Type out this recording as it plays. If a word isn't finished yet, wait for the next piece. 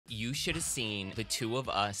You should have seen the two of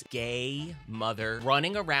us, gay mother,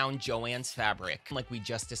 running around Joanne's fabric like we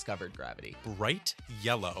just discovered gravity. Bright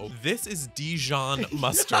yellow. This is Dijon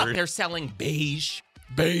mustard. They're selling beige.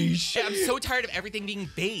 Beige. I'm so tired of everything being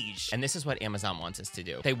beige. And this is what Amazon wants us to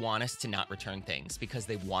do. They want us to not return things because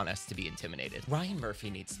they want us to be intimidated. Ryan Murphy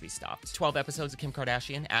needs to be stopped. 12 episodes of Kim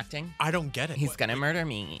Kardashian acting. I don't get it. He's gonna murder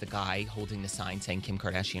me. The guy holding the sign saying Kim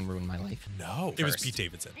Kardashian ruined my life. No. It was Pete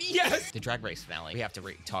Davidson. Yes. The Drag Race finale. We have to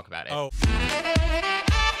talk about it. Oh.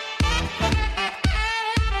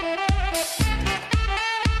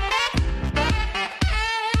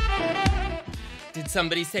 Did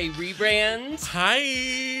somebody say rebrand?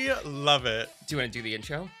 Hi. Love it. Do you want to do the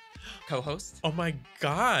intro? Co-host? Oh my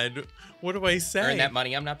God. What do I say? Earn that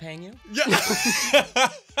money I'm not paying you? Yeah.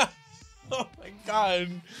 Oh my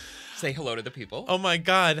God. Say hello to the people. Oh my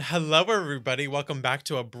God. Hello, everybody. Welcome back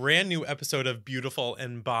to a brand new episode of Beautiful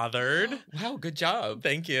and Bothered. Wow, good job.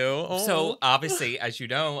 Thank you. Oh. So obviously, as you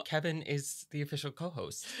know, Kevin is the official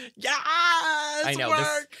co-host. Yes, I know.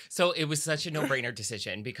 work. So it was such a no-brainer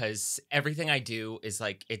decision because everything I do is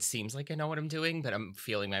like, it seems like I know what I'm doing, but I'm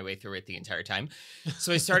feeling my way through it the entire time.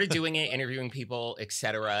 So I started doing it, interviewing people,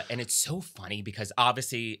 etc. And it's so funny because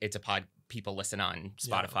obviously it's a pod people listen on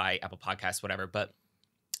Spotify, Apple Podcasts, whatever. But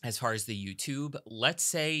as far as the YouTube, let's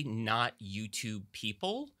say not YouTube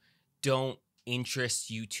people don't interest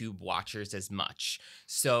YouTube watchers as much.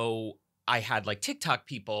 So I had like TikTok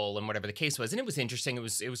people and whatever the case was, and it was interesting. It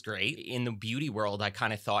was great. In the beauty world, I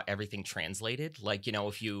kind of thought everything translated. Like, you know,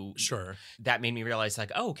 if you that made me realize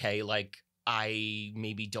like, oh, okay, like I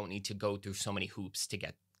maybe don't need to go through so many hoops to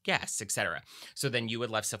get guests, etc. So then you had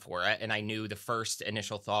left Sephora, and I knew the first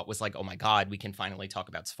initial thought was like, oh my God, we can finally talk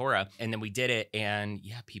about Sephora. And then we did it, and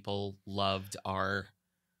yeah, people loved our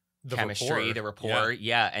chemistry, the rapport.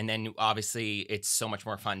 Yeah. And then obviously it's so much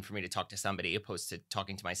more fun for me to talk to somebody opposed to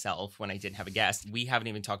talking to myself when I didn't have a guest. We haven't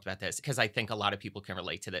even talked about this because I think a lot of people can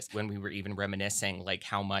relate to this when we were even reminiscing like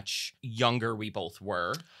how much younger we both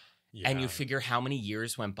were. Yeah. And you figure how many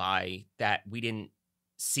years went by that we didn't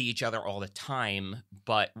see each other all the time,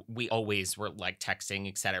 but we always were like texting,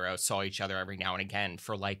 etc. Saw each other every now and again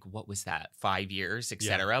for like, what was that, 5 years,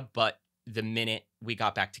 etc. Yeah. But the minute we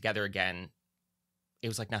got back together again, it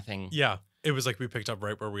was like nothing. Yeah. It was like we picked up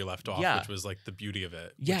right where we left off, which was like the beauty of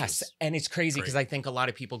it. Yes. And it's crazy because I think a lot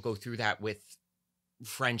of people go through that with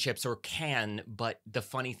friendships or can, but the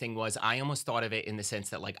funny thing was I almost thought of it in the sense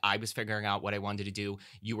that like I was figuring out what I wanted to do,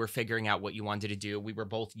 you were figuring out what you wanted to do, we were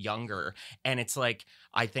both younger, and it's like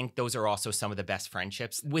I think those are also some of the best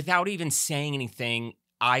friendships. Without even saying anything,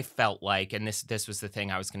 I felt like, and this was the thing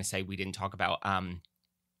I was going to say we didn't talk about,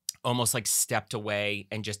 almost like stepped away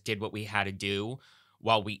and just did what we had to do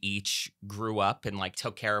while we each grew up and like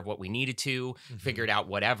took care of what we needed to, figured out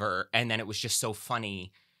whatever, and then it was just so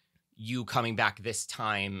funny you coming back this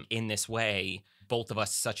time in this way, both of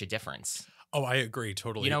us, such a difference. Oh, I agree.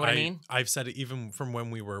 Totally. You know what I mean? I've said it even from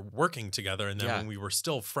when we were working together and then when we were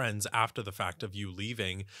still friends after the fact of you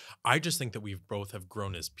leaving. I just think that we both have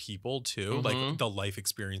grown as people too. Like the life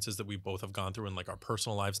experiences that we both have gone through in like our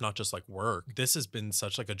personal lives, not just like work. This has been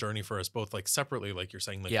such like a journey for us both, like separately, like you're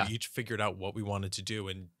saying, like we each figured out what we wanted to do,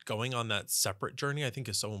 and going on that separate journey, I think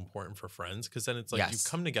is so important for friends. Cause then it's like you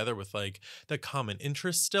come together with like the common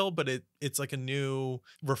interest still, but it's like a new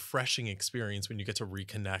refreshing experience when you get to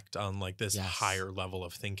reconnect on like this higher level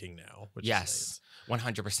of thinking now. Which is nice.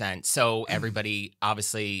 100%. So everybody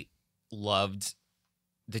obviously loved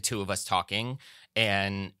the two of us talking,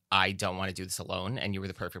 and I don't want to do this alone, and you were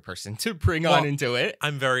the perfect person to bring on into it.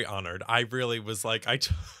 I'm very honored. I really was like,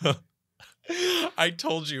 I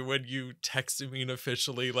told you when you texted me and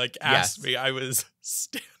officially like asked me, I was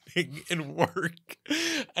standing in work,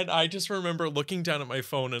 and I just remember looking down at my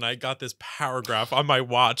phone and I got this paragraph on my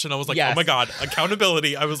watch and I was like, oh my God,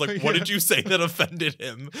 accountability. I was like, what did you say that offended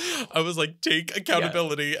him? I was like, take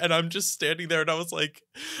accountability. And I'm just standing there and I was like,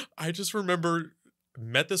 I just remember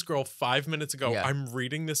met this girl 5 minutes ago. I'm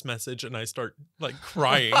reading this message and I start like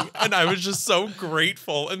crying and I was just so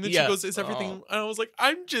grateful. And then she goes, is everything? And I was like,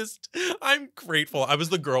 I'm grateful. I was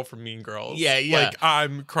the girl from Mean Girls. Like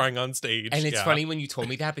I'm crying on stage. And it's funny when you told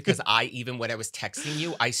me that because when I was texting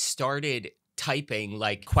you, I started typing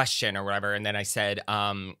like question or whatever. And then I said,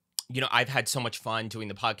 I've had so much fun doing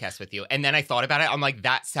the podcast with you. And then I thought about it. I'm like,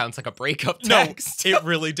 that sounds like a breakup No, text. it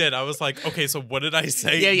really did. I was like, okay, so what did I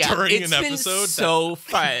say during an episode? It's been so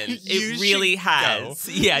fun. It really has.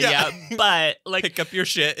 Go. Yeah. But like, pick up your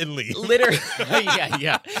shit and leave. Literally.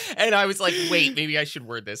 Yeah. And I was like, wait, maybe I should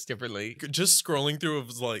word this differently. Just scrolling through, it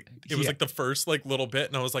was like the first like little bit,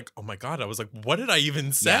 and I was like, oh my God. I was like, what did I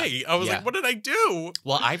even say? I was like, what did I do?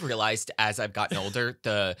 Well, I've realized as I've gotten older,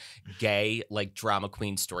 the gay like drama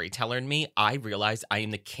queen storyteller in me, I realized I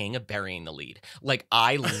am the king of burying the lead. Like,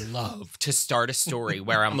 I love to start a story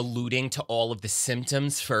where I'm alluding to all of the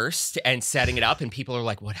symptoms first and setting it up, and people are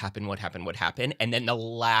like, what happened? And then the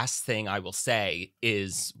last thing I will say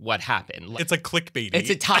is what happened. It's like clickbait. It's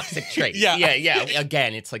a toxic trait. Yeah.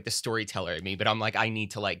 Again, it's like the storyteller in me, but I'm like, I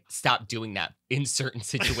need to like stop doing that in certain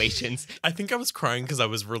situations. I think I was crying because I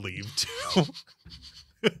was relieved too.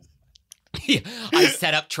 I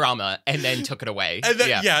set up trauma and then took it away. And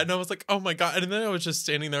then, and I was like, oh my God. And then I was just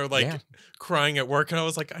standing there like crying at work, and I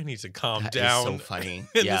was like, I need to calm down. That is so funny.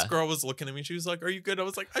 And this girl was looking at me. She was like, are you good? I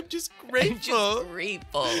was like, I'm just grateful.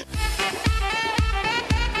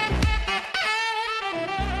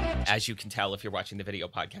 As you can tell if you're watching the video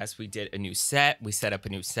podcast, we did a new set. We set up a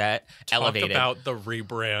new set. Elevated. Talk about the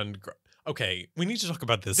rebrand. Okay, we need to talk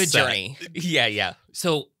about this journey. Yeah.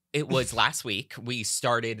 So it was last week. We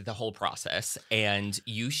started the whole process, and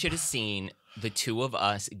you should have seen the two of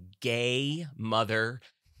us gay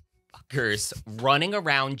motherfuckers running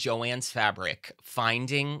around Joann's Fabric,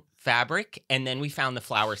 finding fabric, and then we found the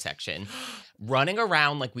flower section, running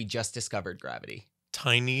around like we just discovered gravity.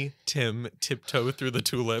 Tiny Tim tiptoe through the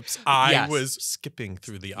tulips. I was skipping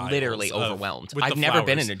through the aisles. Literally overwhelmed. I've never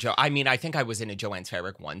been in a I mean, I think I was in a Joann's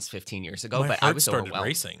Fabric once 15 years ago, but I was overwhelmed.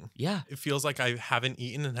 Racing. Yeah. It feels like I haven't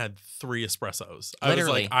eaten and had 3 espressos.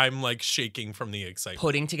 Literally. I'm like shaking from the excitement.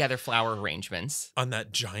 Putting together flower arrangements. On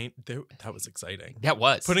that giant, that was exciting. That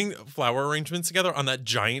was. Putting flower arrangements together on that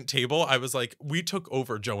giant table, I was like, we took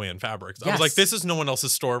over Joann Fabrics. I was like, this is no one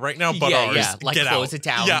else's store right now but ours. Yeah, like get close out. It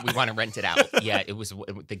down. Yeah. We want to rent it out. Yeah, it was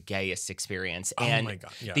the gayest experience. And oh my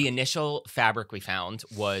God, the initial fabric we found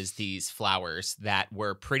was these flowers that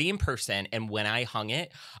were pretty in person. And when I hung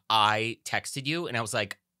it, I texted you and I was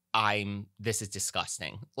like, this is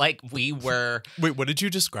disgusting. Like, we were. Wait, what did you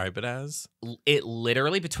describe it as? It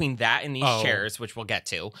literally, between that and these chairs, which we'll get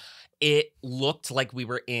to, it looked like we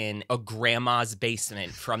were in a grandma's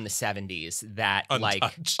basement from the 70s that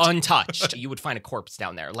untouched. You would find a corpse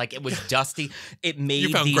down there. Like, it was dusty. It made you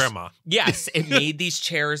found grandma. Yes. It made these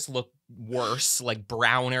chairs look worse, like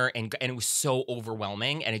browner, and it was so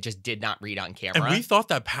overwhelming, and it just did not read on camera. And we thought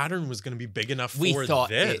that pattern was going to be big enough for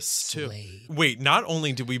this too. Wait, not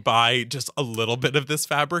only did we buy just a little bit of this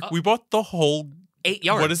fabric, we bought the whole 8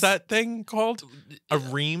 yards. What is that thing called? A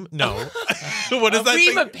ream? No. What is that thing?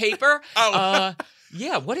 A ream of paper?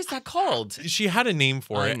 Yeah, what is that called? She had a name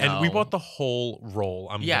for it, and we bought the whole roll,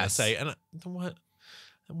 I'm going to say. And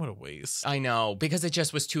what a waste. I know, because it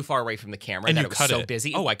just was too far away from the camera and that it was so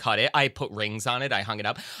busy. Oh, I cut it. I put rings on it. I hung it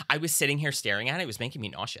up. I was sitting here staring at it. It was making me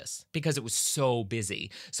nauseous because it was so busy.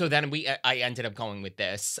 So then I ended up going with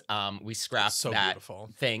this. We scrapped that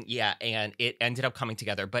thing. Yeah, and it ended up coming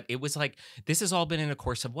together. But it was like, this has all been in a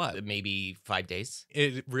course of what? Maybe 5 days?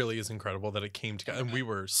 It really is incredible that it came together. And we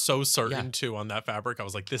were so certain, too, on that fabric. I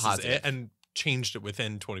was like, this is it. And changed it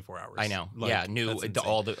within 24 hours. I know. Knew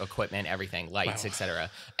all the equipment, everything, lights,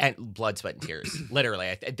 etc. And blood, sweat, and tears.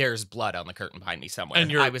 Literally, there's blood on the curtain behind me somewhere.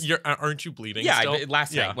 And aren't you bleeding? Yeah, still?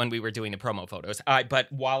 Last night when we were doing the promo photos.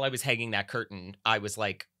 But while I was hanging that curtain, I was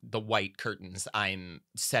like, the white curtains, I'm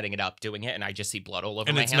setting it up, doing it, and I just see blood all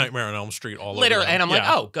over my hand. And it's Nightmare on Elm Street all over. Literally, and I'm like,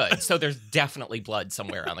 oh, good. So there's definitely blood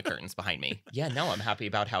somewhere on the curtains behind me. Yeah, no, I'm happy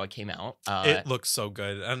about how it came out. It looks so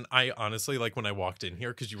good. And I honestly, like, when I walked in here,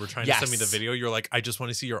 because you were trying to send me the video, you're like, I just want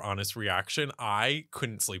to see your honest reaction. I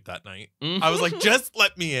couldn't sleep that night. I was like, just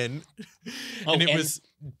let me in. And it was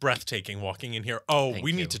breathtaking walking in here.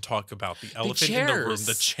 We need to talk about the elephant in the room.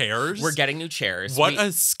 The chairs. We're getting new chairs. What a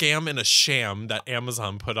scam and a sham that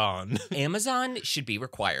Amazon put on. Amazon should be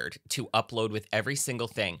required to upload with every single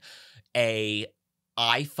thing a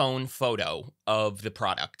iPhone photo of the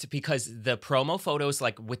product, because the promo photos,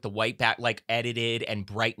 like with the white back, like edited and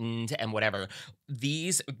brightened and whatever,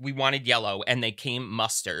 these we wanted yellow and they came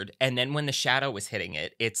mustard, and then when the shadow was hitting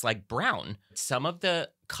it, it's like brown. Some of the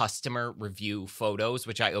customer review photos,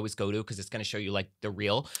 which I always go to because it's going to show you like the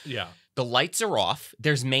real, the lights are off,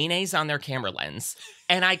 there's mayonnaise on their camera lens,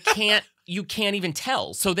 and I can't you can't even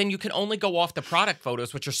tell. So then you can only go off the product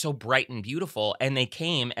photos, which are so bright and beautiful. And they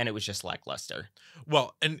came and it was just lackluster.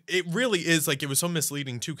 Well, and it really is like, it was so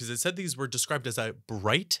misleading too, because it said these were described as a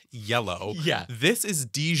bright yellow. Yeah. This is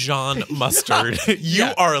Dijon mustard.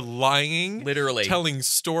 You are lying. Literally. Telling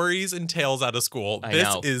stories and tales out of school.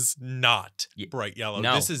 This is not bright yellow.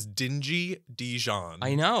 No. This is dingy Dijon.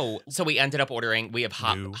 I know. So we ended up ordering, we have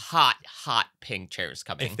hot pink chairs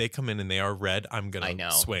coming. If they come in and they are red, I'm going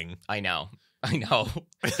to swing. I know.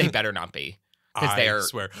 They better not be. Because they're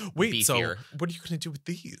swear. Wait, beefier. so what are you going to do with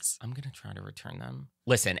these? I'm going to try to return them.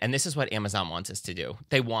 Listen, and this is what Amazon wants us to do.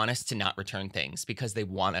 They want us to not return things because they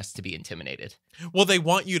want us to be intimidated. Well, they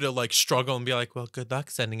want you to like struggle and be like, well, good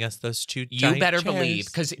luck sending us those two You better chairs. believe,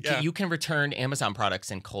 because you can return Amazon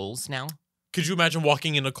products in Kohl's now. Could you imagine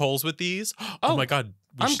walking into Kohl's with these? Oh my God.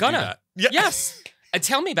 I'm gonna. Do that. Yeah. Yes.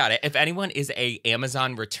 Tell me about it. If anyone is a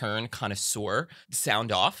Amazon return connoisseur,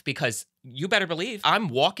 sound off, because you better believe I'm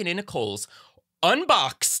walking into Kohl's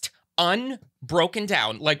unboxed, unbroken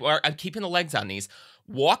down. Like, I'm keeping the legs on these.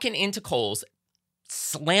 Walking into Kohl's,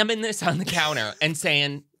 slamming this on the counter and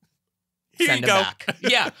saying, send it back.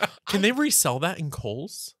 Yeah. Can they resell that in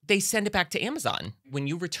Kohl's? They send it back to Amazon. When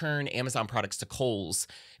you return Amazon products to Kohl's,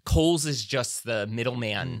 Kohl's is just the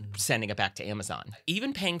middleman sending it back to Amazon.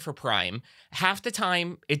 Even paying for Prime, half the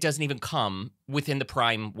time it doesn't even come within the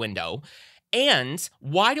Prime window. And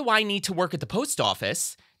why do I need to work at the post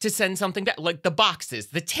office to send something back? Like the boxes,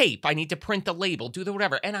 the tape, I need to print the label, do the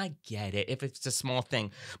whatever. And I get it if it's a small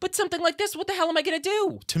thing. But something like this, what the hell am I going to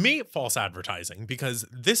do? To me, false advertising, because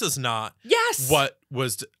this is not what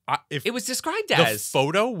was... it was described as. The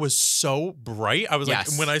photo was so bright. I was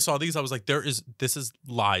like, when I saw these, I was like, this is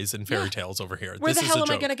lies and fairy tales over here. Where this the hell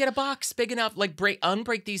am I going to get a box big enough? Like,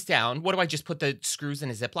 unbreak these down. What do I just put the screws in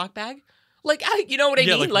a Ziploc bag? Like, you know what I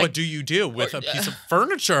mean? Like, what do you do with a piece of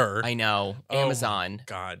furniture? I know. Amazon. Oh,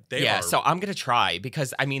 God. They are. So I'm going to try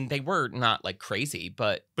because, I mean, they were not like crazy,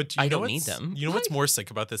 but I don't need them. You know what's more sick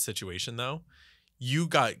about this situation, though? You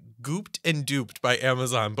got gooped and duped by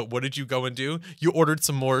Amazon, but what did you go and do? You ordered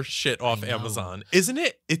some more shit off Amazon. Isn't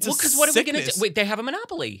it? It's because what are we going to do? Wait, they have a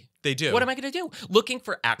monopoly. They do. What am I going to do? Looking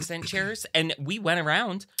for accent chairs, and we went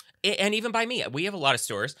around. And even by me, we have a lot of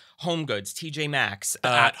stores. Home Goods, TJ Maxx,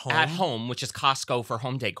 At Home, which is Costco for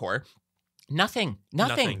home decor. Nothing.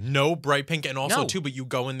 No bright pink. And also, too, but you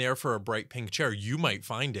go in there for a bright pink chair, you might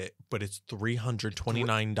find it, but it's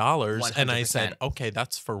 $329. 100%. And I said, okay,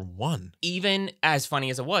 that's for one. Even as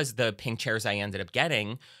funny as it was, the pink chairs I ended up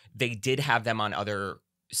getting, they did have them on other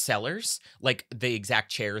sellers. Like the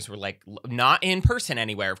exact chairs were like, not in person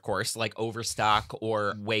anywhere, of course, like Overstock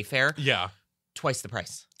or Wayfair. Yeah. Twice the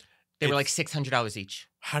price. They were like $600 each.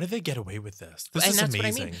 How do they get away with this? This is amazing. What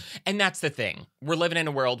I mean. And that's the thing. We're living in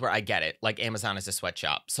a world where I get it. Like Amazon is a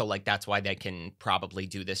sweatshop. So like that's why they can probably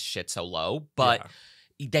do this shit so low. But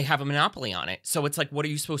they have a monopoly on it. So it's like, what are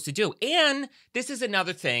you supposed to do? And this is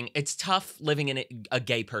another thing. It's tough living in a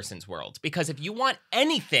gay person's world. Because if you want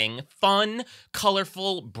anything fun,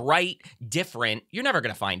 colorful, bright, different, you're never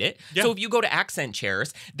going to find it. Yeah. So if you go to accent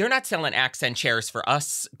chairs, they're not selling accent chairs for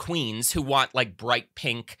us queens who want like bright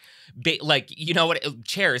pink, like, you know what,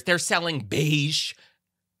 chairs. They're selling beige.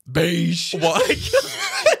 What?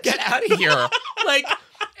 Get out of here. Like,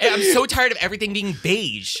 I'm so tired of everything being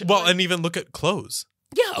beige. Well, and even look at clothes.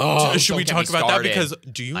 Yeah. Should we talk about that? Because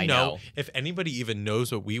do you know if anybody even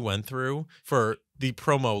knows what we went through for the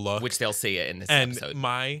promo look? Which they'll see it in this episode. And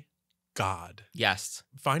my God. Yes.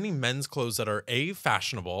 Finding men's clothes that are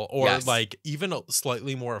fashionable or like even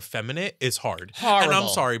slightly more effeminate is hard. Horrible. And I'm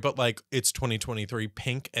sorry, but like it's 2023,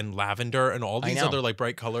 pink and lavender and all these other like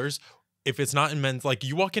bright colors. If it's not in men's, like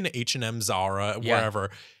you walk into H&M, Zara, wherever,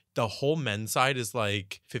 the whole men's side is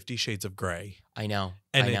like 50 Shades of Grey. I know.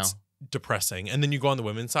 And it's depressing. And then you go on the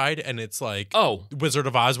women's side and it's like Wizard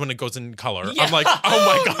of Oz when it goes in color. Yeah. I'm like, oh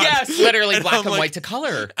my God. Yes, literally black and white to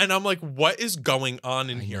color. And I'm like, what is going on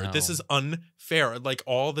in here? This is unfair. Like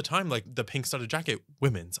all the time, like the pink studded jacket,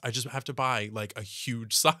 women's. I just have to buy like a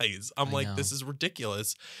huge size. I'm like, this is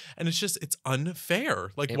ridiculous. And it's unfair.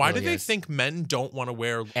 Like, why do they think men don't want to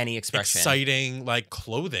wear any exciting like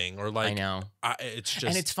clothing or like, I know. It's just.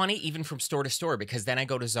 And it's funny even from store to store because then I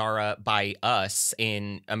go to Zara by us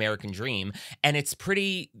in American Dream and it's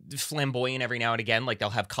pretty flamboyant every now and again. Like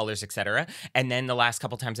they'll have colors, etc. And then the last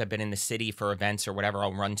couple times I've been in the city for events or whatever,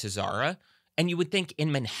 I'll run to Zara. And you would think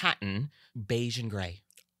in Manhattan, beige and gray.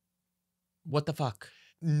 What the fuck?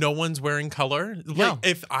 No one's wearing color. No.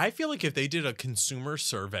 Like, I feel like if they did a consumer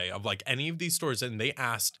survey of like any of these stores and they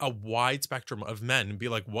asked a wide spectrum of men and be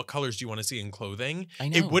like, what colors do you want to see in clothing? I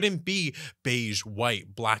know. It wouldn't be beige,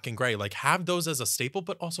 white, black, and gray. Like have those as a staple,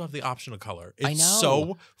 but also have the option of color. It's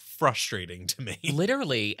so frustrating to me.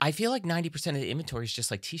 Literally, I feel like 90% of the inventory is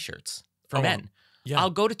just like t-shirts for men. Yeah.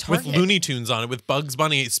 I'll go to Target. With Looney Tunes on it, with Bugs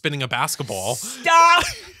Bunny spinning a basketball. Stop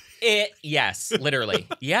it. Yes, literally.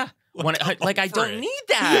 Yeah. Like I don't need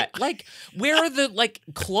that. Like, where are the like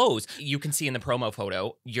clothes? You can see in the promo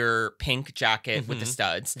photo your pink jacket with the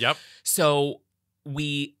studs. Yep. So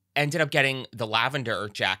we ended up getting the lavender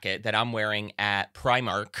jacket that I'm wearing at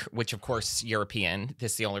Primark, which of course European.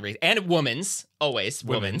 This is the only reason. And women's, always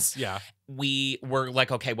women's. Yeah. We were like,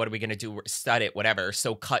 okay, what are we going to do? Stud it, whatever.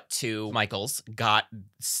 So cut to Michael's, got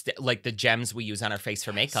like the gems we use on our face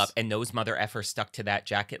for makeup, and those mother effers stuck to that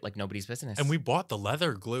jacket like nobody's business. And we bought the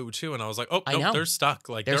leather glue too, and I was like, oh, I no, know. they're stuck.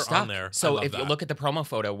 Like they're stuck on there. So if you look at the promo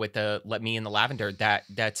photo with the Let Me in the Lavender,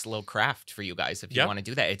 that's a little craft for you guys if you want to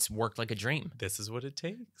do that. It's worked like a dream. This is what it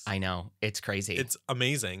takes. I know. It's crazy. It's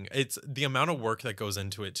amazing. It's the amount of work that goes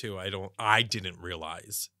into it too. I didn't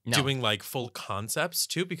realize. Doing like full concepts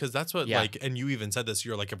too, because that's what like, and you even said this,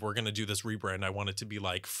 you're like, if we're going to do this rebrand, I want it to be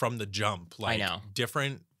like from the jump, like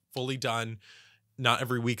different, fully done. Not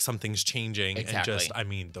every week something's changing. Exactly. And just, I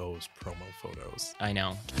mean, those promo photos. I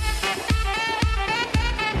know.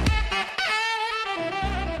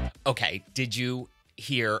 Okay. Did you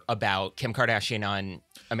hear about Kim Kardashian on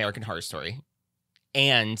American Horror Story?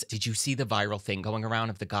 And did you see the viral thing going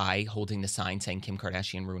around of the guy holding the sign saying Kim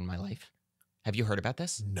Kardashian ruined my life? Have you heard about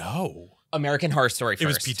this? No. American Horror Story first. It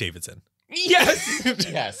was Pete Davidson. Yes.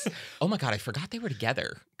 Yes. Oh my God, I forgot they were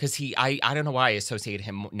together. Because I don't know why I associate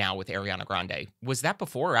him now with Ariana Grande. Was that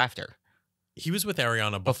before or after? He was with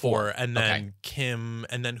Ariana before and then Kim,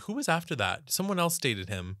 and then who was after that? Someone else dated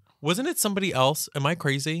him. Wasn't it somebody else? Am I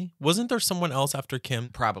crazy? Wasn't there someone else after Kim?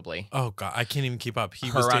 Probably. Oh God, I can't even keep up.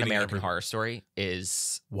 He was dating on American Horror Story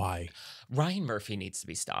is... Why? Ryan Murphy needs to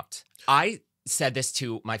be stopped. I said this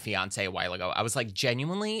to my fiance a while ago. I was like,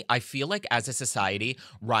 genuinely, I feel like as a society,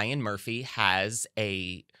 Ryan Murphy has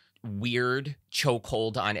a weird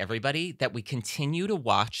chokehold on everybody that we continue to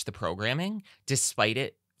watch the programming despite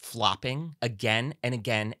it flopping again and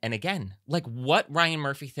again and again. Like what Ryan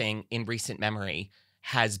Murphy thing in recent memory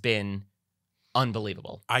has been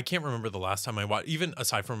unbelievable. I can't remember the last time I watched, even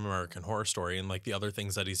aside from American Horror Story and like the other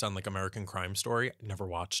things that he's done, like American Crime Story. I never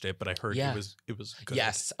watched it, but I heard it was good.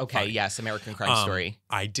 Yes. Okay. Yes. American Crime Story.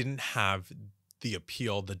 I didn't have the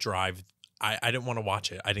appeal, the drive. I didn't want to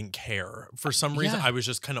watch it. I didn't care. For some reason, I was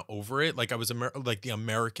just kind of over it. Like I was like the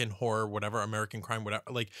American horror, whatever, American crime, whatever.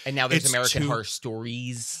 Like, and now there's American Horror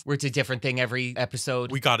Stories where it's a different thing every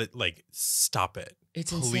episode. We got it. Like, stop it.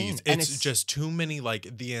 It's please. Insane. It's just too many,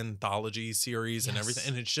 like the anthology series and everything.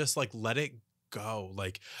 And it's just like, let it go.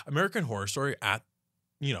 Like American Horror Story at,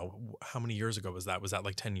 you know, how many years ago was that? Was that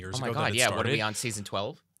like 10 years ago? Oh my God. Yeah. What are we on, season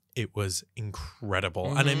 12? It was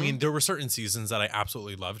incredible. And I mean, there were certain seasons that I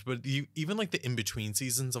absolutely loved, but even like the in-between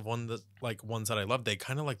seasons of ones that I loved, they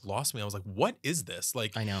kind of like lost me. I was like, what is this?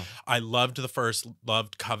 Like, I know. I loved the first,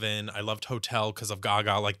 loved Coven. I loved Hotel because of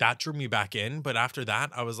Gaga. Like that drew me back in. But after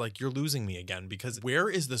that, I was like, you're losing me again because where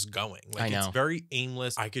is this going? Like, I know. It's very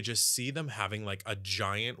aimless. I could just see them having like a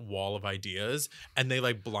giant wall of ideas and they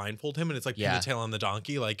like blindfold him and it's like pin the tail on the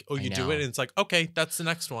donkey. Like, oh, you do it. And it's like, okay, that's the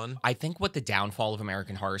next one. I think what the downfall of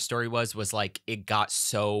American Horror Story was like it got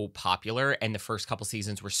so popular and the first couple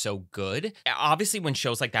seasons were so good. Obviously when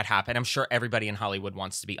shows like that happen, I'm sure everybody in Hollywood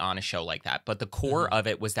wants to be on a show like that, but the core of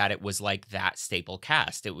it was that it was like that staple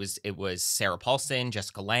cast. It was Sarah Paulson,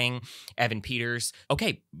 Jessica Lange, Evan Peters.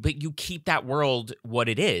 Okay, but you keep that world what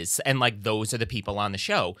it is and like those are the people on the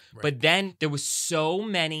show. Right. But then there was so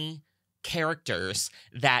many characters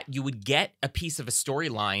that you would get a piece of a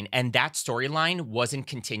storyline and that storyline wasn't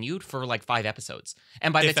continued for like 5 episodes.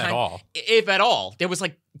 And by the time, if at all, there was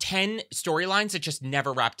like 10 storylines that just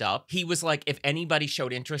never wrapped up. He was like, if anybody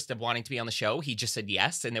showed interest of wanting to be on the show, he just said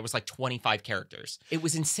yes. And there was like 25 characters. It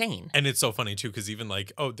was insane. And it's so funny too, because even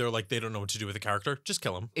like, oh, they're like, they don't know what to do with a character. Just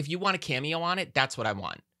kill him. If you want a cameo on it, that's what I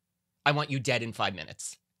want. I want you dead in 5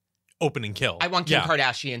 minutes. Opening kill. I want Kim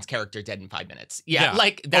Kardashian's character dead in 5 minutes. Yeah.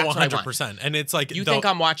 Like that's 100%. What I want. And it's like you think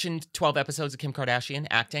I'm watching 12 episodes of Kim Kardashian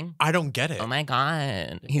acting? I don't get it. Oh my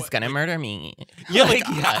God, he's gonna murder me. Yeah, like,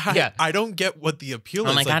 I don't get what the appeal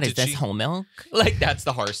is. Oh my God, is this whole milk? Like that's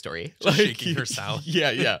the horror story. Just shaking her salad.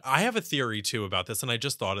 Yeah. I have a theory too about this, and I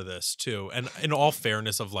just thought of this too. And in all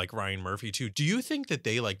fairness of like Ryan Murphy too, do you think that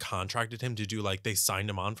they like contracted him to do like they signed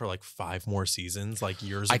him on for like 5 more seasons like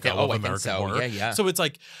years ago of American Horror? Yeah. So it's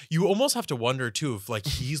like you almost have to wonder too if like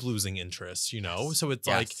he's losing interest, you know? So it's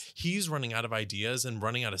like he's running out of ideas and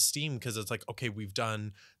running out of steam because it's like, okay, we've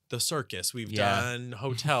done the circus, we've done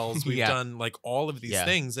hotels, we've done like all of these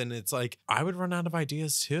things, and it's like I would run out of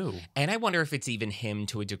ideas too. And I wonder if it's even him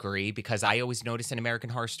to a degree, because I always notice in American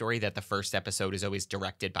Horror Story that the first episode is always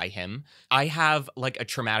directed by him. I have like a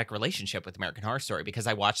traumatic relationship with American Horror Story because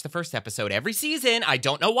I watch the first episode every season. I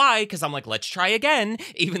don't know why, because I'm like, let's try again,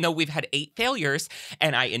 even though we've had 8 failures,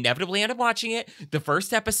 and I inevitably end up watching it. The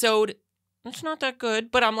first episode, it's not that good,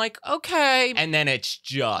 but I'm like, okay. And then it's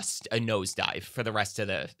just a nosedive for the rest of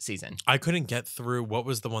the season. I couldn't get through, what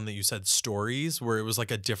was the one that you said, Stories, where it was like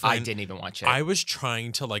a different... I didn't even watch it. I was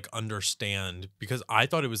trying to like understand because I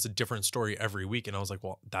thought it was a different story every week. And I was like,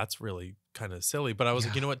 well, that's really kind of silly. But I was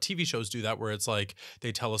like, you know what? TV shows do that where it's like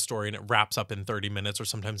they tell a story and it wraps up in 30 minutes or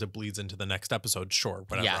sometimes it bleeds into the next episode. Sure,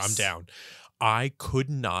 whatever, I'm down. I could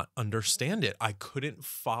not understand it. I couldn't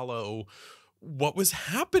follow what was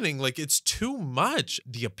happening. Like, it's too much.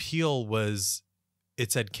 The appeal was,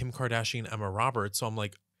 it said Kim Kardashian, Emma Roberts. So I'm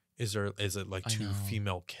like, is it like 2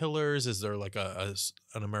 female killers? Is there like an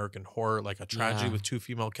American horror, like a tragedy with 2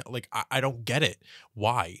 female like, I don't get it.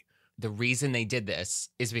 Why? The reason they did this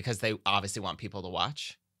is because they obviously want people to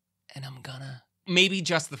watch. And I'm gonna... Maybe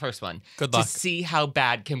just the first one. Good luck. To see how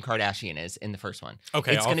bad Kim Kardashian is in the first one.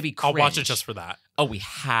 Okay, it's going to be cringe. I'll watch it just for that. Oh, we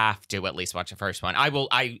have to at least watch the first one.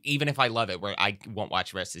 I even if I love it, where I won't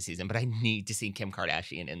watch the rest of the season, but I need to see Kim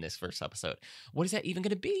Kardashian in this first episode. What is that even going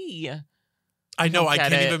to be? I know.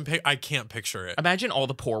 I can't picture it. Imagine all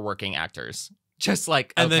the poor working actors just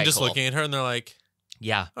like, and then just looking at her and they're like,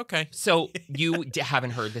 yeah. Okay. So you haven't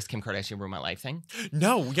heard this Kim Kardashian Ruined My Life thing?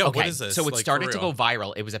 No. Yeah. Okay. What is this? So it started to go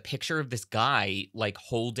viral. It was a picture of this guy like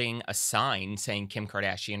holding a sign saying Kim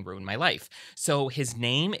Kardashian ruined my life. So his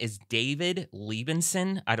name is David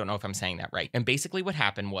Liebenson. I don't know if I'm saying that right. And basically what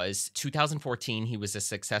happened was 2014, he was a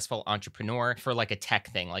successful entrepreneur for like a tech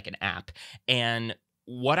thing, like an app. And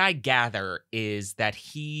what I gather is that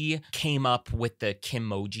he came up with the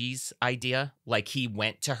Kimojis idea. Like he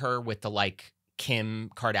went to her with the like Kim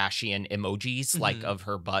Kardashian emojis, like of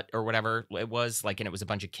her butt or whatever it was, like, and it was a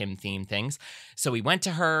bunch of Kim themed things. So he went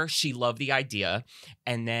to her, she loved the idea,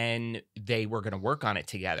 and then they were going to work on it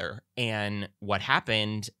together. And what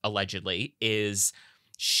happened allegedly is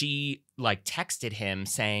she like texted him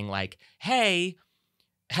saying like, hey,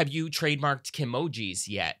 have you trademarked Kimojis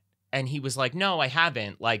yet? And he was like, no, I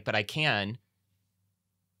haven't, like, but I can.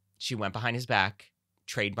 She went behind his back,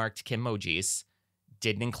 trademarked Kimojis,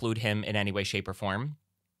 didn't include him in any way, shape, or form,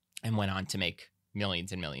 and went on to make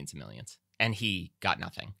millions and millions and millions. And he got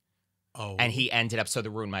nothing. Oh. And he ended up, so the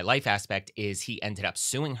Ruin My Life aspect is he ended up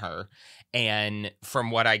suing her. And from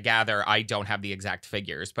what I gather, I don't have the exact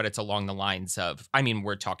figures, but it's along the lines of, I mean,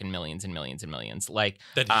 we're talking millions and millions and millions. Like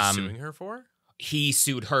that he's suing her for? He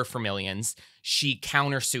sued her for millions. She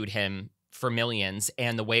countersued him for millions.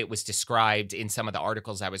 And the way it was described in some of the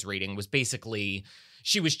articles I was reading was basically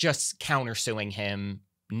she was just countersuing him,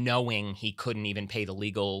 knowing he couldn't even pay the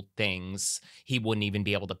legal things. He wouldn't even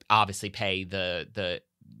be able to obviously pay the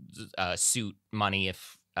suit money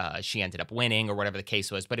if she ended up winning or whatever the case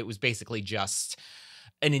was. But it was basically just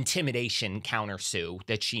an intimidation countersue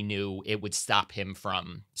that she knew it would stop him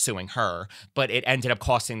from suing her. But it ended up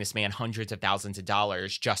costing this man hundreds of thousands of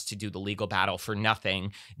dollars just to do the legal battle for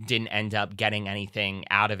nothing. Didn't end up getting anything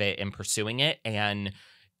out of it and pursuing it. And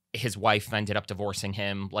his wife ended up divorcing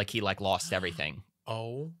him. Like he like lost everything.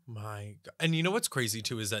 Oh my God. And you know what's crazy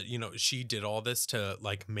too is that, you know, she did all this to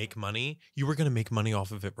like make money. You were going to make money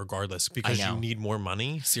off of it regardless because you need more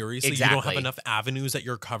money. Seriously. Exactly. You don't have enough avenues that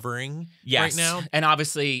you're covering right now. And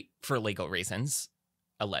obviously for legal reasons,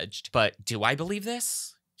 alleged. But do I believe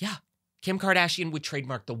this? Yeah. Kim Kardashian would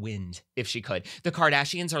trademark the wind if she could. The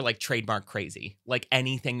Kardashians are like trademark crazy. Like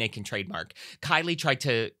anything they can trademark. Kylie tried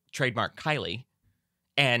to trademark Kylie.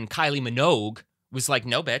 And Kylie Minogue was like,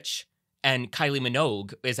 no, bitch. And Kylie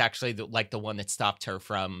Minogue is actually the one that stopped her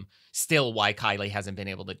from still why Kylie hasn't been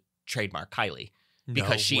able to trademark Kylie.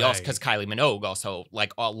 Because because Kylie Minogue also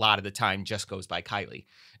like a lot of the time just goes by Kylie.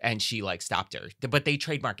 And she like stopped her. But they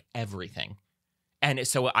trademark everything. And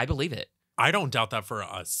so I believe it. I don't doubt that for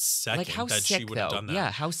a second like how that sick, she would have done that.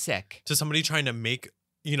 Yeah, how sick. To somebody trying to make,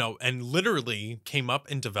 you know, and literally came up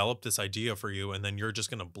and developed this idea for you, and then you're just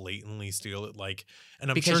going to blatantly steal it. Like,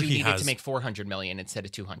 and I'm because sure you he needed has to make 400 million instead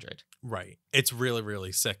of 200. Right. It's really,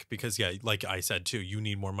 really sick because, yeah, like I said too, you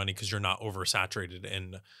need more money because you're not oversaturated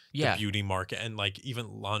in the beauty market and like even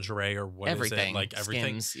lingerie or what is it? Like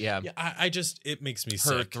everything. Skims, yeah. I just, it makes me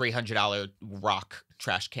her sick. $300 rock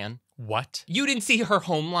trash can. What? You didn't see her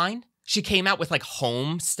home line? She came out with like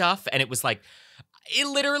home stuff and it was like, It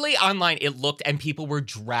literally online, it looked, and people were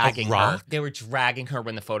dragging her. rock? They were dragging her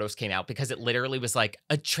when the photos came out because it literally was like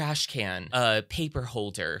a trash can, a paper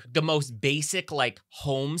holder, the most basic like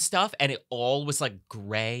home stuff. And it all was like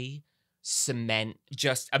gray cement.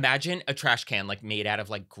 Just imagine a trash can like made out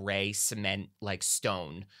of like gray cement, like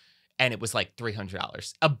stone. And it was like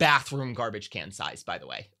 $300. A bathroom garbage can size, by the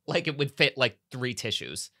way. Like it would fit like 3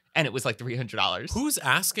 tissues. And it was like $300. Who's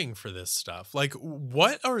asking for this stuff? Like,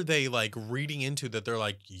 what are they like reading into that they're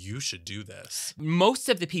like, you should do this? Most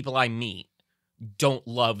of the people I meet don't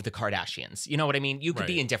love the Kardashians. You know what I mean? You could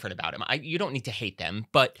be Right. indifferent about them. You don't need to hate them,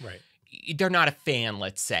 but Right. they're not a fan,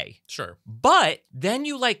 let's say. Sure. But then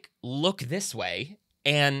you like look this way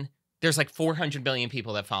and there's like 400 million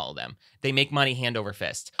people that follow them. They make money hand over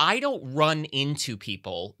fist. I don't run into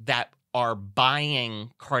people that are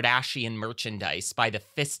buying Kardashian merchandise by the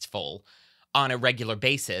fistful on a regular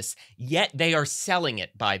basis, yet they are selling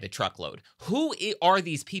it by the truckload. Who are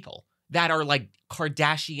these people that are like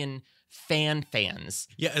Kardashian fans?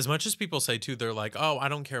 Yeah, as much as people say too, they're like, oh, I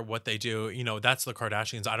don't care what they do. You know, that's the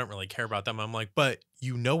Kardashians. I don't really care about them. I'm like, but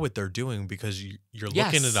you know what they're doing because you're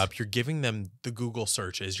looking it up. You're giving them the Google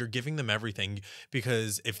searches. You're giving them everything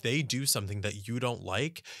because if they do something that you don't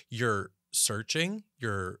like, you're searching,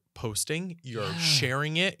 you're posting, you're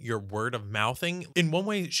sharing it, you're word of mouthing in one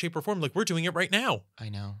way, shape, or form. Like we're doing it right now. I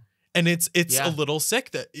know. And it's a little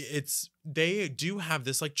sick that they do have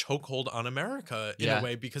this like chokehold on America in a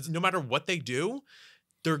way because no matter what they do,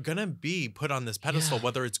 they're gonna be put on this pedestal,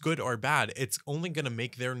 whether it's good or bad. It's only gonna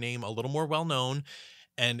make their name a little more well known,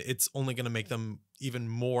 and it's only gonna make them even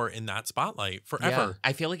more in that spotlight forever. Yeah.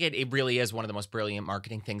 I feel like it really is one of the most brilliant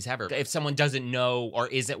marketing things ever. If someone doesn't know or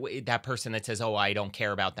isn't that person that says, oh, I don't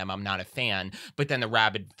care about them, I'm not a fan, but then the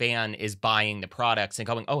rabid fan is buying the products and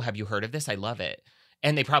going, oh, have you heard of this? I love it.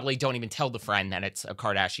 And they probably don't even tell the friend that it's a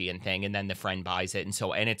Kardashian thing, and then the friend buys it,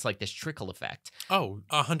 and it's like this trickle effect. Oh,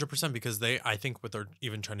 100%, because I think what they're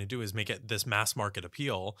even trying to do is make it this mass market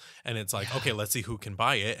appeal, and it's like, okay, let's see who can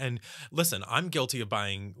buy it. And listen, I'm guilty of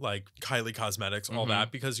buying like Kylie Cosmetics, all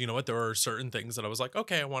that, because you know what, there are certain things that I was like,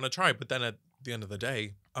 okay, I want to try, but then at the end of the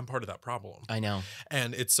day, I'm part of that problem. I know.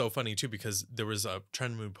 And it's so funny too, because there was a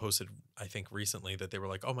Trend Mood posted, I think recently, that they were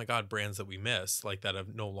like, oh my God, brands that we miss, like that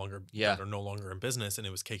have no longer, that are no longer in business. And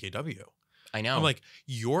it was KKW. I know. I'm like,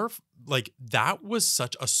 that was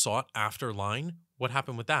such a sought after line. What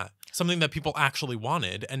happened with that? Something that people actually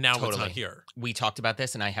wanted, and now it's not here. We talked about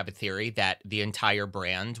this, and I have a theory that the entire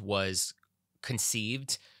brand was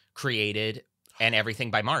conceived, created, and everything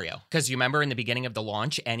by Mario. Because you remember in the beginning of the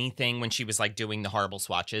launch, anything when she was like doing the horrible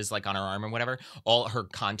swatches like on her arm or whatever, all her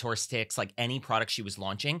contour sticks, like any product she was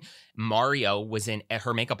launching, Mario was in,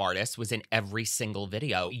 her makeup artist was in every single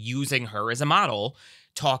video using her as a model,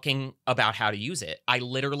 talking about how to use it. I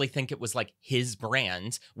literally think it was like his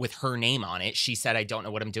brand with her name on it. She said, I don't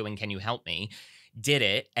know what I'm doing. Can you help me? Did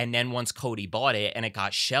it. And then once Cody bought it and it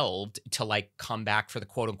got shelved to like come back for the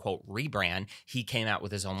quote unquote rebrand, he came out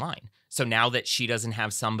with his own line. So now that she doesn't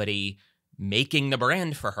have somebody making the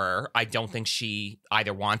brand for her, I don't think she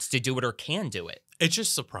either wants to do it or can do it. It's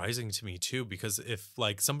just surprising to me too, because if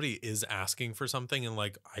like somebody is asking for something, and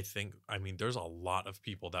like I mean, there's a lot of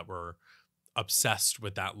people that were obsessed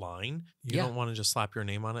with that line. You don't want to just slap your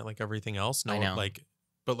name on it like everything else. No, I know.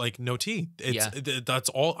 But like no tea. That's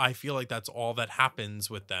all. I feel like that's all that happens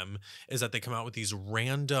with them, is that they come out with these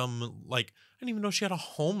random, like, I didn't even know she had a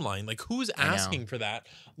home line. Like, who's asking for that?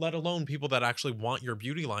 Let alone people that actually want your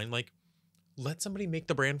beauty line. Like, let somebody make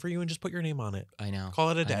the brand for you and just put your name on it. I know.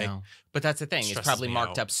 Call it a day. But that's the thing. It's probably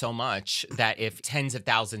marked up so much that if tens of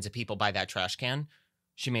thousands of people buy that trash can,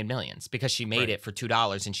 she made millions because she made it for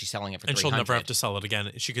 $2 and she's selling it for $300. And she'll never have to sell it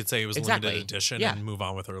again. She could say it was a limited edition and move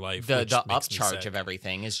on with her life. The upcharge of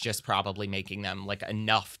everything is just probably making them like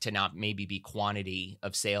enough to not maybe be quantity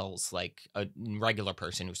of sales like a regular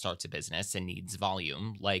person who starts a business and needs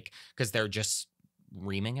volume, like because they're just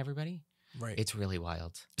reaming everybody. Right. It's really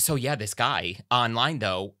wild. So yeah, this guy online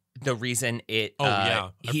though, the reason it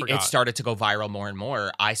started to go viral more and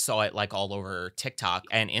more, I saw it like all over TikTok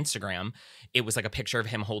and Instagram. It was like a picture of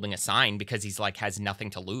him holding a sign because he's like has nothing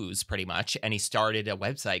to lose pretty much. And he started a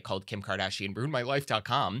website called Kim Kardashian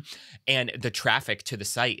RuinedMyLife.com. And the traffic to the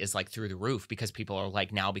site is like through the roof because people are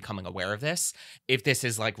like now becoming aware of this. If this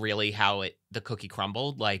is like really how the cookie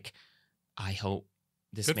crumbled, like I hope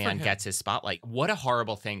this man gets his spotlight. What a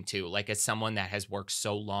horrible thing too. Like as someone that has worked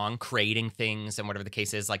so long creating things and whatever the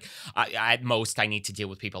case is, like at most I need to deal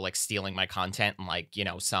with people like stealing my content and like, you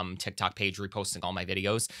know, some TikTok page reposting all my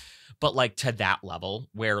videos. But like to that level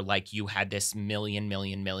where like you had this $1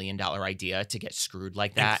 million idea to get screwed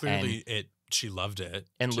like that. And clearly it she loved it.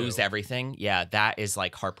 And too. lose everything. Yeah, that is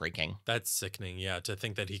like heartbreaking. That's sickening. Yeah, to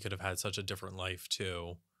think that he could have had such a different life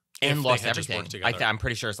too. And lost everything. I'm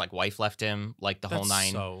pretty sure his like wife left him, like the whole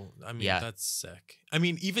nine. So, I mean, that's sick. I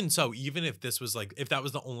mean, even so, even if this was like, if that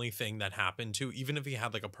was the only thing that happened to, even if he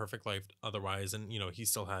had like a perfect life otherwise, and, you know, he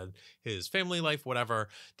still had his family life, whatever,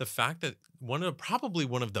 the fact that probably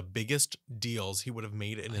one of the biggest deals he would have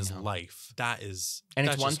made in his life, it's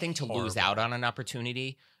one thing to lose out on an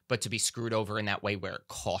opportunity, but to be screwed over in that way where it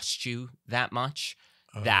costs you that much,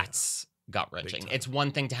 that's gut-wrenching. It's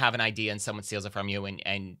one thing to have an idea and someone steals it from you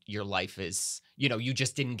and your life is, you know, you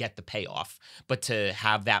just didn't get the payoff. But to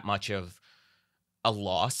have that much of a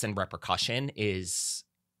loss and repercussion is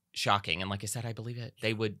shocking. And like I said, I believe it.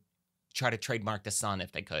 They would try to trademark the sun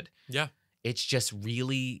if they could. Yeah. It's just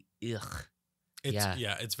really, ugh.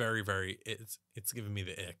 It's very, very, it's giving me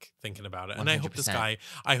the ick thinking about it. And 100%. I hope this guy,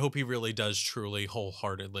 I hope he really does truly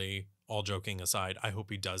wholeheartedly, all joking aside, I hope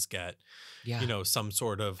he does get, you know, some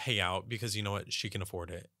sort of payout because you know what, she can afford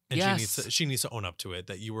it. And she needs to own up to it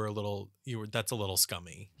that that's a little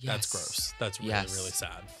scummy. Yes. That's gross. That's really, really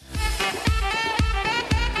sad.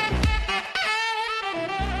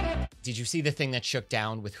 Did you see the thing that shook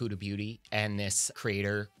down with Huda Beauty and this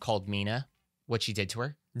creator called Mina? What she did to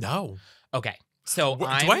her? No. Okay. So do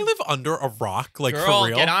I live under a rock? Like, girl, for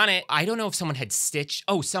real? Get on it. I don't know if someone had stitched.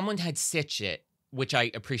 Oh, someone had stitched it, which I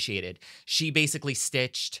appreciated. She basically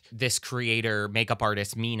stitched this creator, makeup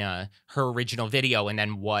artist, Mina, her original video, and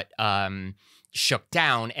then what shook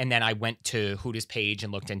down. And then I went to Huda's page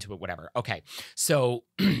and looked into it, whatever. Okay. So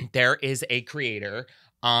there is a creator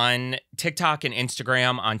on TikTok and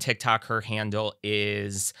Instagram. On TikTok, her handle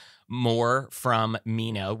is More From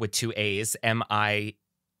Mina with 2 A's, MINAA.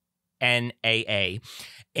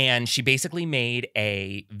 And she basically made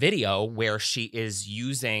a video where she is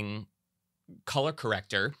using color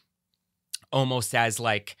corrector almost as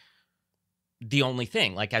like the only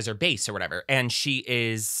thing, like as her base or whatever. And she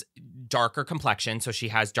is darker complexion, so she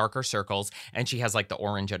has darker circles, and she has like the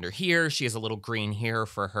orange under here. She has a little green here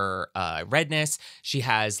for her redness. She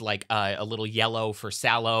has like a little yellow for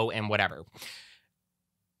sallow and whatever.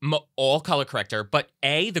 All color corrector, but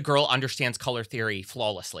the girl understands color theory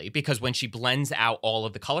flawlessly because when she blends out all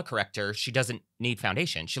of the color corrector, she doesn't need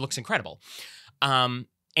foundation. She looks incredible.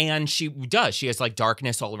 And she does. She has like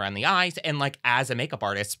darkness all around the eyes. And like as a makeup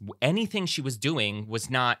artist, anything she was doing was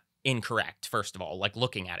not incorrect, first of all, like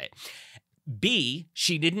looking at it. B,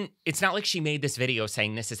 it's not like she made this video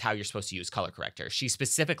saying this is how you're supposed to use color corrector. She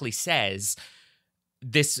specifically says,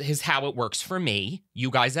 this is how it works for me. You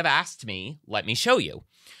guys have asked me. Let me show you.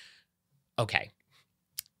 Okay.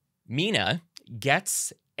 Mina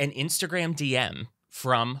gets an Instagram DM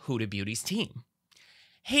from Huda Beauty's team.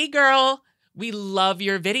 Hey, girl, we love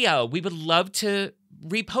your video. We would love to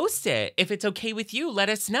repost it. If it's okay with you, let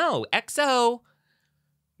us know. XO.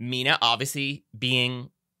 Mina, obviously being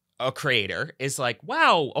a creator, is like,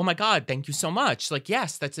 wow, oh my God, thank you so much. Like,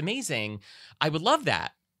 yes, that's amazing. I would love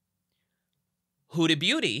that. Huda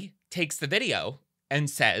Beauty takes the video and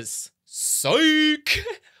says, psych,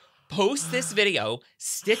 posts this video,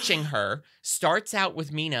 stitching her, starts out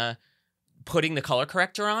with Mina putting the color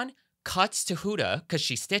corrector on, cuts to Huda, because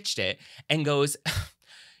she stitched it, and goes,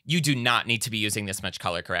 you do not need to be using this much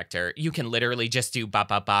color corrector. You can literally just do bop,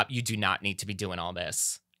 bop, bop. You do not need to be doing all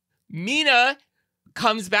this. Mina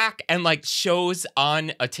comes back and like shows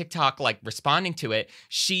on a TikTok, like responding to it.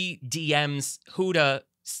 She DMs Huda's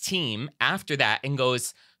team after that and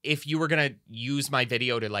goes, if you were going to use my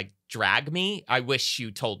video to like drag me, I wish you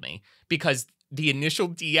told me. Because the initial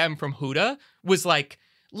DM from Huda was like,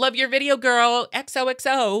 love your video, girl,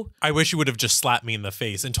 XOXO. I wish you would have just slapped me in the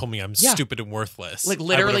face and told me I'm stupid and worthless. Like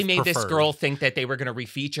literally made this girl think that they were going to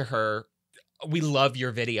refeature her. We love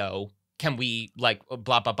your video. Can we like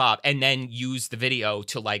blah, blah, blah. And then use the video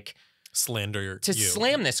to like slander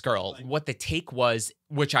slam this girl. What the take was,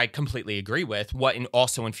 which I completely agree with, what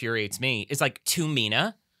also infuriates me is like, to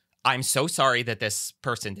Mina, I'm so sorry that this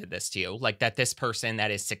person did this to you. Like that this person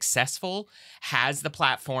that is successful, has the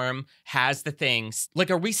platform, has the things.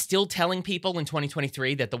 Like, are we still telling people in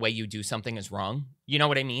 2023 that the way you do something is wrong? You know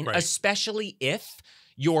what I mean? Right. Especially if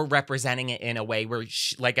you're representing it in a way where,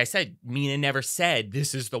 like I said, Mina never said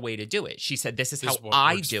this is the way to do it. She said, this is how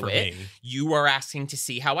I do it. You are asking to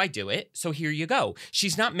see how I do it. So here you go.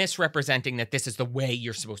 She's not misrepresenting that this is the way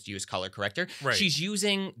you're supposed to use color corrector. Right. She's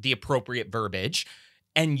using the appropriate verbiage.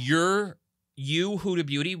 And you, Huda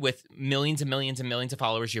Beauty, with millions and millions and millions of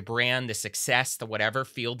followers, your brand, the success, the whatever,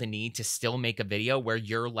 feel the need to still make a video where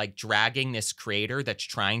you're like dragging this creator that's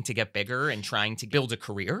trying to get bigger and trying to build a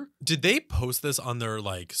career. Did they post this on their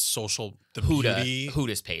like social,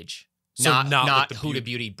 Huda's page? So not with the Huda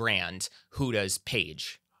Beauty brand, Huda's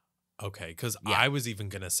page. Okay, because I was even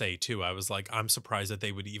going to say, too, I was like, I'm surprised that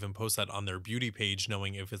they would even post that on their beauty page,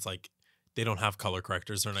 knowing if it's like they don't have color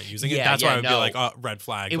correctors, they're not using it. That's why I would be like, oh, red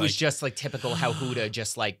flag. It was just like typical how Huda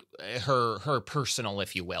just like her personal,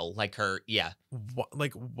 if you will, like her,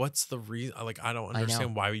 what's the reason? Like, I don't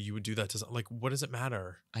understand why you would do that to, like, what does it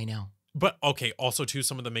matter? I know. But okay, also too,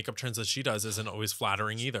 some of the makeup trends that she does isn't always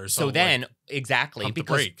flattering either. So then, exactly,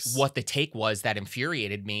 because what the take was that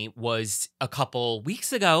infuriated me was a couple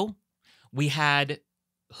weeks ago, we had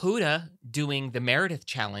Huda doing the Meredith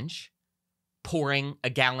challenge, pouring a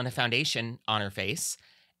gallon of foundation on her face.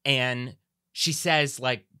 And she says,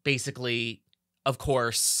 like, basically, of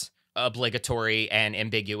course, obligatory and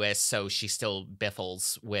ambiguous. So she still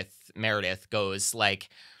biffles with Meredith, goes like,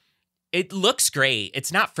 it looks great.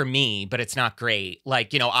 It's not for me, but it's not great.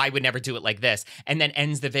 Like, I would never do it like this. And then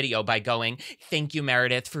ends the video by going, thank you,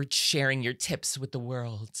 Meredith, for sharing your tips with the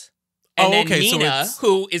world. And then Mina,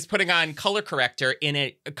 who is putting on color corrector in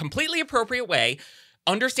a completely appropriate way,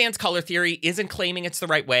 understands color theory, isn't claiming it's the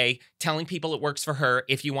right way, telling people it works for her.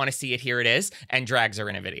 If you want to see it, here it is, and drags her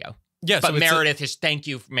in a video. Yeah, but so Meredith thank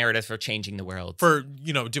you, Meredith, for changing the world. For,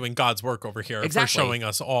 doing God's work over here. Exactly. For showing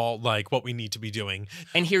us all, like, what we need to be doing.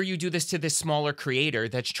 And here you do this to this smaller creator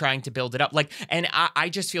that's trying to build it up. Like, and I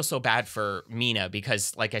just feel so bad for Mina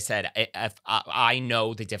because, like I said, I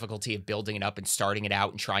know the difficulty of building it up and starting it out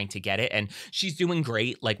and trying to get it. And she's doing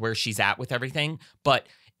great, like, where she's at with everything. But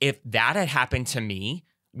if that had happened to me,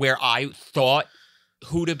 where I thought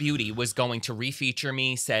Huda Beauty was going to refeature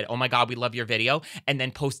me, said, oh my God, we love your video, and then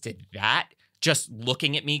posted that, just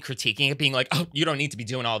looking at me, critiquing it, being like, oh, you don't need to be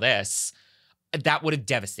doing all this, that would have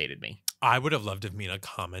devastated me. I would have loved if Mina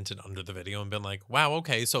commented under the video and been like, wow,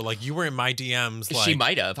 okay, so like you were in my DMs. Like, she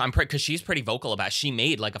might have. Because she's pretty vocal about it. She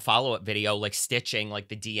made like a follow-up video, like stitching like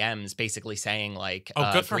the DMs, basically saying like,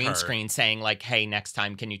 good for green her. Screen, saying like, hey, next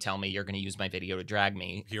time, can you tell me you're going to use my video to drag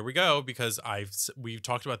me? Here we go, because we've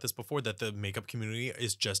talked about this before, that the makeup community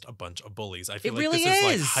is just a bunch of bullies. I feel like this is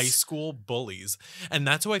like high school bullies. And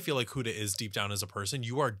that's who I feel like Huda is deep down as a person.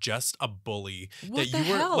 You are just a bully. What the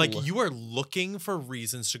hell? Like, you are looking for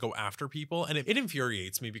reasons to go after people. And it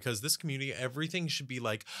infuriates me because this community, everything should be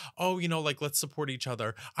like, oh, like, let's support each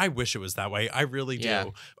other. I wish it was that way. I really do. Yeah.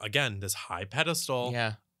 Again, this high pedestal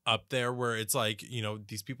up there where it's like,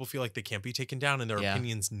 these people feel like they can't be taken down and their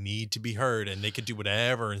opinions need to be heard and they could do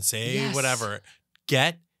whatever and say whatever.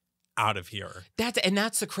 Get out of here.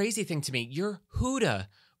 That's the crazy thing to me. You're Huda.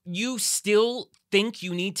 You still think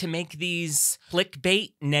you need to make these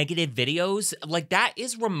clickbait negative videos? Like, that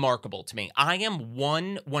is remarkable to me. I am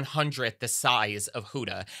 1/100th the size of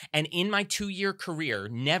Huda. And in my 2-year career,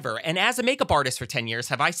 never, and as a makeup artist for 10 years,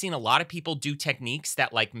 have I seen a lot of people do techniques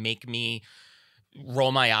that like make me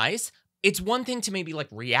roll my eyes? It's one thing to maybe like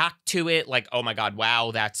react to it, like, oh my God,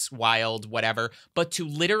 wow, that's wild, whatever. But to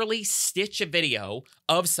literally stitch a video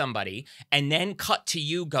of somebody and then cut to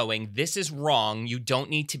you going, this is wrong, you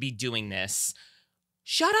don't need to be doing this.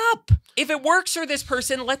 Shut up. If it works for this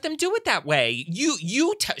person, let them do it that way.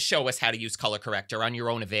 You show us how to use color corrector on your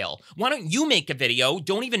own avail. Why don't you make a video?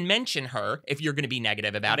 Don't even mention her if you're going to be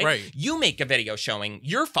negative about it. Right. You make a video showing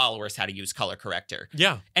your followers how to use color corrector.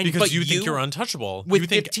 Yeah, because you think you're untouchable. With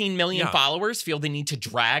 15 million followers, feel the need to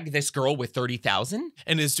drag this girl with 30,000?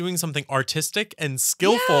 And is doing something artistic and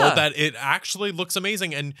skillful that it actually looks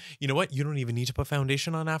amazing. And you know what? You don't even need to put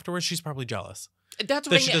foundation on afterwards. She's probably jealous. That's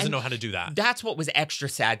what she doesn't know how to do that. That's what was extra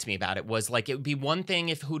sad to me about it, was like, it would be one thing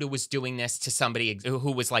if Huda was doing this to somebody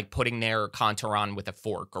who was like putting their contour on with a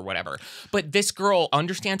fork or whatever. But this girl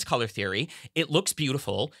understands color theory. It looks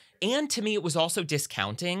beautiful. And to me, it was also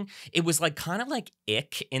discounting. It was like kind of like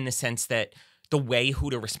ick in the sense that the way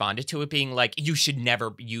Huda responded to it, being like, you should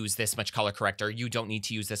never use this much color corrector. You don't need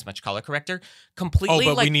to use this much color corrector. Completely.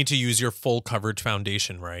 Oh, but we need to use your full coverage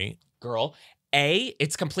foundation, right? Girl.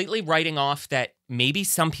 It's completely writing off that maybe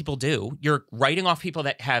some people do. You're writing off people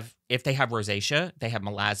that have, if they have rosacea, they have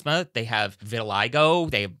melasma, they have vitiligo,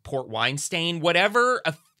 they have port wine stain, whatever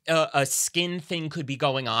a skin thing could be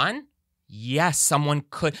going on. Yes, someone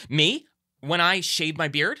could. Me, when I shave my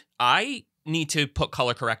beard, I need to put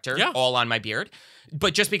color corrector all on my beard.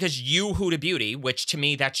 But just because you, Huda Beauty, which to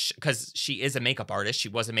me, that's because she is a makeup artist. She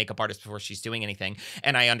was a makeup artist before she's doing anything.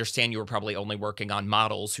 And I understand you were probably only working on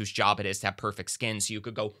models whose job it is to have perfect skin. So you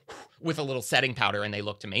could go with a little setting powder and they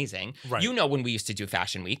looked amazing. Right. You know, when we used to do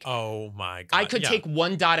Fashion Week. Oh my God. I could take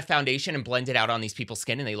one dot of foundation and blend it out on these people's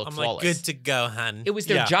skin and they look flawless. Like, good to go, hun. It was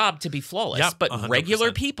their job to be flawless. But 100%.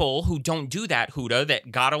 Regular people who don't do that, Huda, that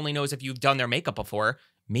God only knows if you've done their makeup before,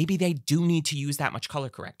 maybe they do need to use that much color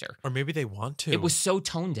corrector. Or maybe they want to. It was so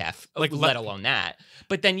tone deaf, Like, let alone that.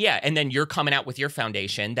 But then, yeah, and then you're coming out with your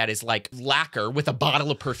foundation that is like lacquer with a bottle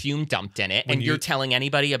of perfume dumped in it, and you're telling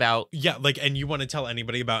anybody about... Yeah, like, and you want to tell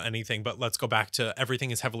anybody about anything, but let's go back to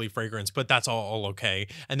everything is heavily fragranced, but that's all okay.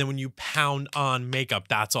 And then when you pound on makeup,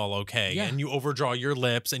 that's all okay. Yeah. And you overdraw your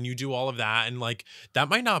lips and you do all of that, and like, that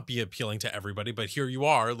might not be appealing to everybody, but here you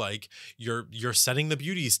are, like, you're setting the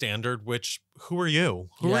beauty standard, which... Who are you?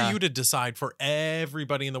 Who are you to decide for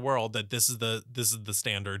everybody in the world that this is the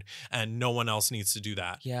standard and no one else needs to do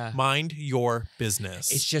that? Yeah. Mind your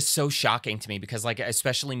business. It's just so shocking to me because, like,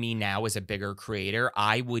 especially me now as a bigger creator,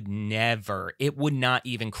 I would never, it would not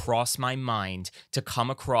even cross my mind to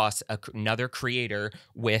come across another creator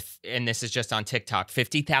with, and this is just on TikTok,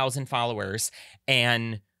 50,000 followers,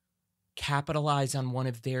 and capitalize on one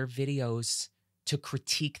of their videos to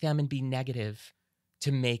critique them and be negative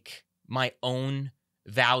to make my own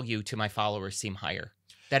value to my followers seem higher.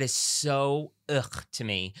 That is so ugh to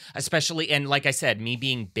me, especially, and like I said, me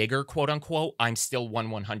being bigger, quote unquote, I'm still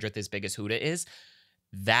 1/100th as big as Huda is.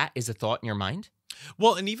 That is a thought in your mind?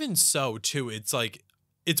 Well, and even so too, it's like,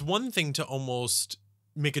 it's one thing to almost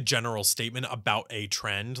make a general statement about a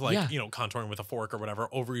trend, like, you know, contouring with a fork or whatever,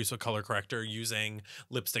 overuse of color corrector, using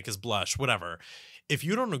lipstick as blush, whatever. If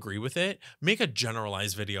you don't agree with it, make a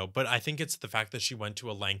generalized video. But I think it's the fact that she went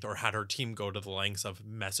to a length or had her team go to the lengths of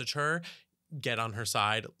message her, get on her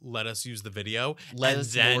side, let us use the video, let and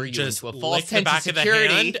us then lure you just into a false lick the sense back of of the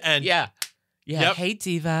security. hand and Hey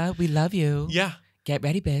diva, we love you. Yeah. Get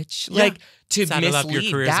ready, bitch. Yeah. Like, to Saddle up, your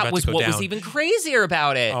mislead, career's that about was to go what was down. even crazier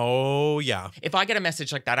about it. Oh, yeah. If I get a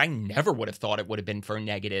message like that, I never would have thought it would have been for a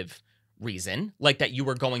negative reason. Like that you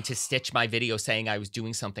were going to stitch my video saying I was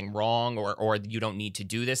doing something wrong or you don't need to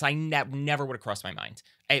do this. I never would have crossed my mind.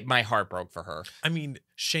 My heart broke for her. I mean,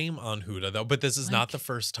 shame on Huda, though. But this is not the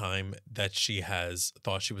first time that she has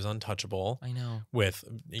thought she was untouchable. I know. With,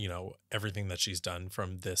 you know, everything that she's done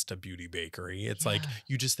from this to Beauty Bakery. It's like,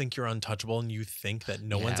 you just think you're untouchable and you think that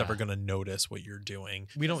no one's ever going to notice what you're doing.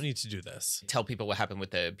 We don't need to do this. Tell people what happened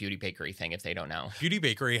with the Beauty Bakery thing if they don't know. Beauty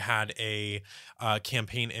Bakery had a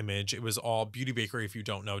campaign image. It was all Beauty Bakery. If you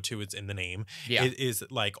don't know, too, it's in the name. Yeah. It is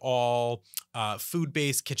like all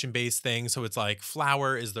food-based, kitchen-based things. So it's like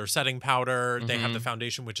flour is their setting powder. They have the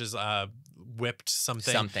foundation, which is whipped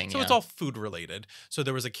something. So it's all food related. So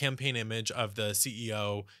there was a campaign image of the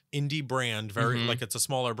CEO, indie brand, very like it's a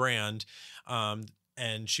smaller brand.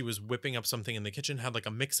 And she was whipping up something in the kitchen, had like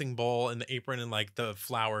a mixing bowl in the apron and like the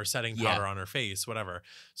flour setting powder on her face, whatever.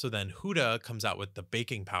 So then Huda comes out with the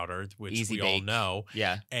baking powder, which Easy we bake. all know.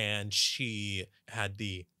 Yeah. And she had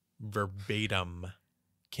the verbatim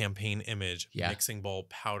campaign image, mixing bowl,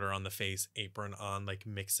 powder on the face, apron on, like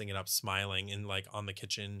mixing it up, smiling, and like on the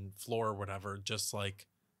kitchen floor or whatever, just like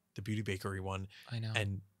the Beauty Bakery one. I know.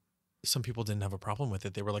 And some people didn't have a problem with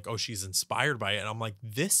it. They were like, oh, she's inspired by it. And I'm like,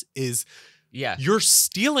 this is... You're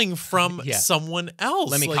stealing from someone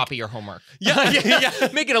else. Let me like, copy your homework. Yeah.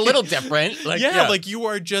 Make it a little different. Like, like you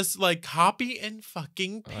are just like copy and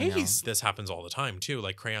fucking paste. This happens all the time too.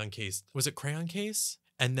 Like Crayon Case. Was it Crayon Case?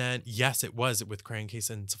 And then, yes, it was with Crayon Case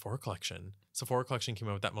and Sephora Collection. Sephora Collection came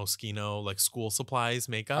out with that Moschino, like school supplies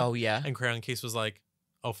makeup. Oh, yeah. And Crayon Case was like,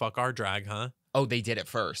 oh, fuck our drag, huh? Oh, they did it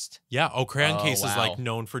first. Yeah. Oh, Crayon Case is like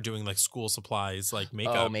known for doing like school supplies, like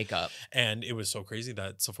makeup. Oh, makeup. And it was so crazy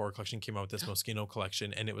that Sephora Collection came out with this Moschino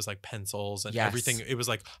collection and it was like pencils and everything. It was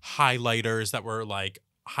like highlighters that were like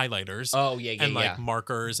highlighters. Oh, yeah. And like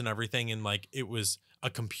markers and everything. And like it was a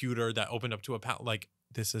computer that opened up to a palette. Like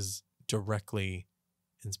this is directly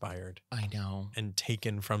inspired. I know. And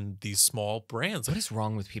taken from these small brands. What is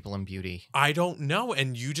wrong with people in beauty? I don't know.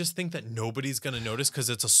 And you just think that nobody's going to notice because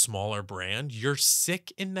it's a smaller brand. You're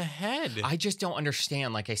sick in the head. I just don't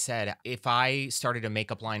understand. Like I said, if I started a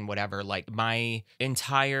makeup line, whatever, like my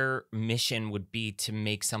entire mission would be to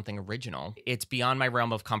make something original. It's beyond my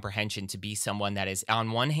realm of comprehension to be someone that is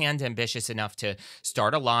on one hand ambitious enough to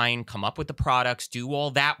start a line, come up with the products, do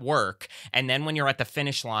all that work. And then when you're at the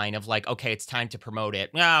finish line of like, okay, it's time to promote it.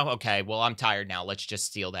 Oh, okay, well, I'm tired now. Let's just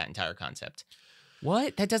steal that entire concept.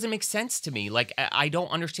 What? That doesn't make sense to me. Like, I don't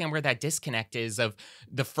understand where that disconnect is of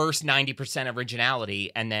the first 90%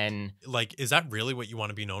 originality and then... Like, is that really what you want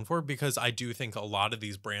to be known for? Because I do think a lot of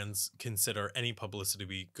these brands consider any publicity to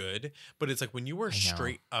be good. But it's like when you are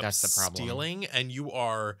straight up stealing and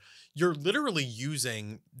you're literally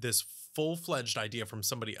using this full-fledged idea from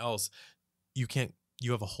somebody else, you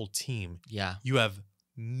have a whole team. Yeah. You have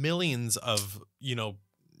millions of,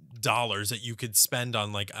 dollars that you could spend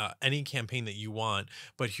on like any campaign that you want.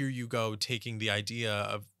 But here you go taking the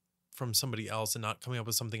idea from somebody else and not coming up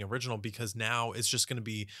with something original, because now it's just going to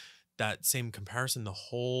be that same comparison the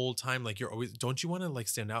whole time. Like, you're always, don't you want to like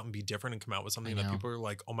stand out and be different and come out with something that people are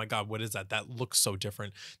like, oh my God, what is that? That looks so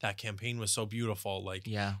different. That campaign was so beautiful. Like,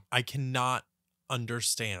 I cannot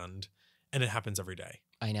understand. And it happens every day.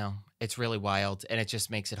 I know. It's really wild. And it just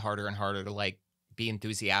makes it harder and harder to like be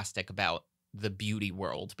enthusiastic about the beauty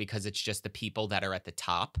world, because it's just the people that are at the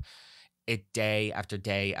top. It day after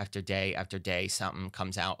day after day after day, something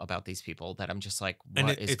comes out about these people that I'm just like, what is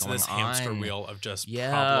going on? It's this hamster wheel of just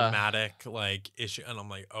problematic like issue. And I'm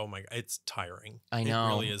like, oh my God, it's tiring. I know. It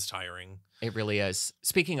really is tiring. It really is.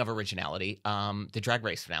 Speaking of originality, the Drag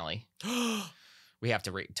Race finale. We have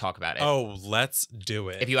to talk about it. Oh, let's do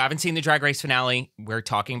it. If you haven't seen the Drag Race finale, we're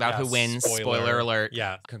talking about who wins. Spoiler alert.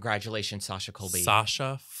 Yeah. Congratulations, Sasha Colby.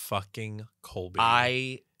 Sasha fucking Colby.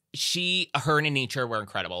 Her and Anitra were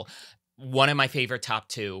incredible. One of my favorite top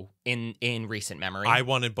two in recent memory. I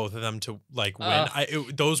wanted both of them to like win.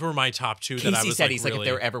 Those were my top two. Casey that I was said like, he's really... like,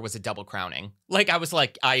 if there ever was a double crowning. Like, I was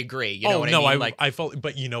like, I agree. You know what I mean? Like, I felt,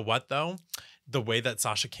 but you know what though? The way that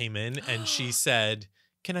Sasha came in and she said,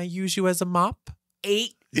 "Can I use you as a mop?"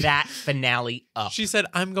 Ate that finale up. She said,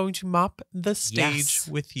 "I'm going to mop the stage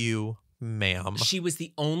with you, ma'am." She was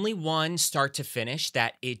the only one, start to finish,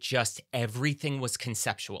 that it just, everything was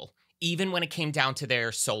conceptual. Even when it came down to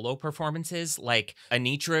their solo performances, like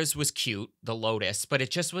Anitra's was cute, the Lotus, but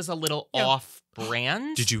it just was a little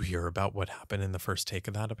off-brand. Did you hear about what happened in the first take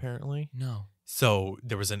of that, apparently? No. So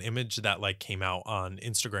there was an image that like came out on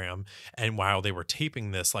Instagram, and while they were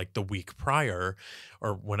taping this like the week prior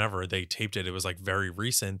or whenever they taped it, it was like very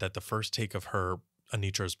recent that the first take of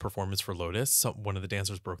Anitra's performance for Lotus, one of the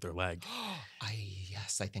dancers broke their leg.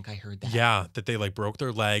 I think I heard that. Yeah, that they like broke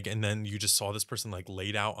their leg, and then you just saw this person like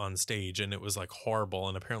laid out on stage, and it was like horrible,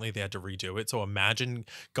 and apparently they had to redo it. So imagine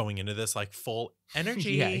going into this like full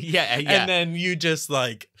energy. Yeah. And then you just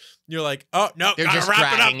like, you're like, oh no, they're just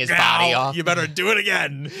dragging his body off. You better do it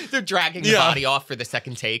again. They're dragging the body off for the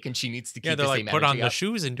second take, and she needs to keep the same energy. Put on the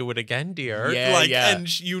shoes and do it again, dear. And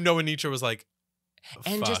Anitra was like,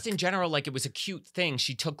 and just in general, like, it was a cute thing.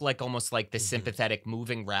 She took like almost like the sympathetic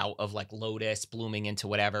moving route of like Lotus blooming into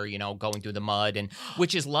whatever, you know, going through the mud, and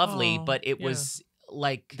which is lovely, but it was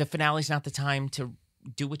like the finale's not the time to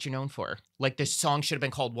do what you're known for. Like, the song should have been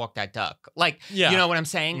called Walk That Duck. Like, you know what I'm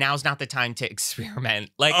saying? Now's not the time to experiment.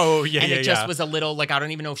 Like, and it just was a little, like, I don't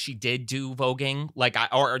even know if she did do voguing, like,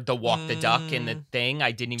 or the Walk the Duck in the thing.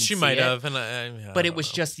 I didn't even see it. She might have. And but it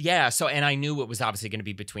was just, so, and I knew it was obviously going to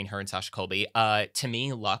be between her and Sasha Colby. To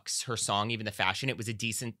me, Lux, her song, even the fashion, it was a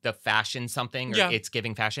decent, the fashion something, or it's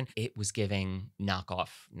giving fashion. It was giving knockoff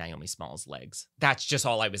Naomi Smalls legs. That's just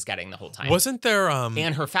all I was getting the whole time. Wasn't there,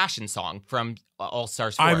 and her fashion song from All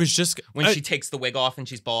Stars 4. I was just when she takes the wig off and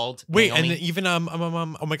she's bald. Wait, Naomi. And even oh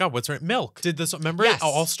my God, what's her Milk? Did this? Remember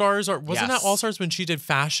All Stars, or wasn't that All Stars when she did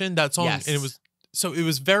fashion? That song, and it was. So it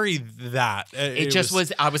was very that. It just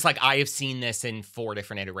was. I was like, I have seen this in 4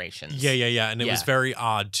 different iterations. Yeah. And it was very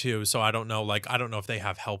odd too. So I don't know. Like, I don't know if they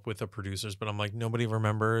have help with the producers, but I'm like, nobody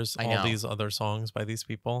remembers all these other songs by these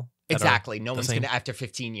people. Exactly. No one's going to, after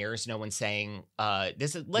 15 years, no one's saying,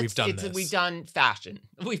 this is, we've done fashion.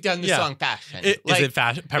 We've done the song fashion. Is it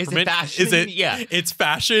fashion? Peppermint? Is it fashion? Is it, it's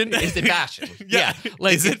fashion? Is it fashion?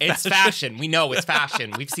 Like, it's fashion. We know it's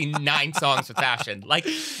fashion. We've seen 9 songs with fashion. Like,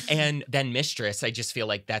 and then Mistress, I just feel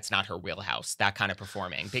like that's not her wheelhouse, that kind of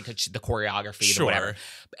performing, because the choreography, or whatever.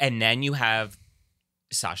 And then you have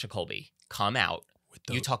Sasha Colby come out.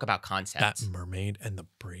 You talk about concept. That mermaid and the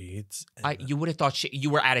braids. And you would have thought you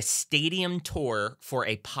were at a stadium tour for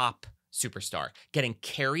a pop superstar, getting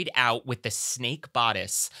carried out with the snake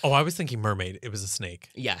bodice. Oh, I was thinking mermaid. It was a snake.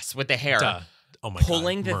 Yes, with the hair. Duh. Oh my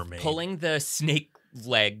God, mermaid. Pulling the snake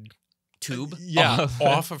leg tube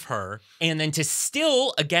off of her. And then to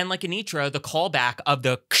still, again, like Anitra, the callback of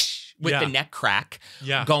the with the neck crack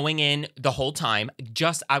going in the whole time.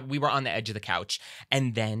 Just, we were on the edge of the couch.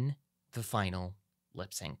 And then the final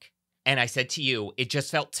lip sync. And I said to you, it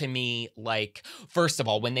just felt to me like, first of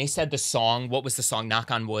all, when they said the song, what was the song?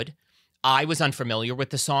 Knock on Wood. I was unfamiliar with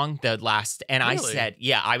the song, and I said,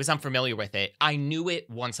 I was unfamiliar with it. I knew it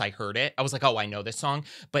once I heard it. I was like, oh, I know this song,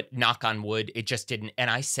 but Knock on Wood, it just didn't. And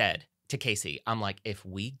I said to Casey, I'm like, if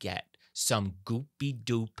we get some goopy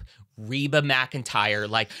doop Reba McEntire,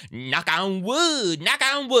 like, knock on wood, knock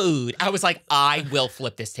on wood. I was like, I will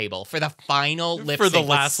flip this table for the final lip sync. For the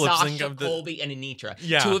last lip sync of Colby and Anitra.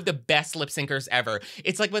 Yeah. 2 of the best lip syncers ever.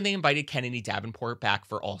 It's like when they invited Kennedy Davenport back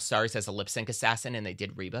for All Stars as a lip sync assassin and they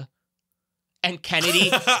did Reba. And Kennedy.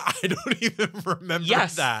 I don't even remember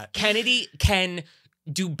that. Kennedy can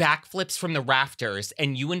do backflips from the rafters,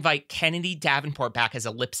 and you invite Kennedy Davenport back as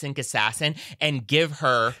a lip sync assassin and give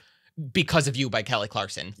her Because of You by Kelly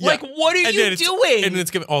Clarkson. Yeah. Like, what are you doing? And it's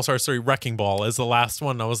given All-Stars 3 Wrecking Ball as the last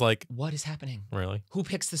one. I was like, what is happening? Really? Who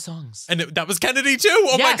picks the songs? And that was Kennedy too.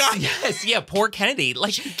 Oh yes, my God. Yes. Yeah. Poor Kennedy.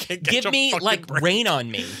 Like, give me like break. Rain on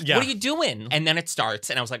Me. Yeah. What are you doing? And then it starts,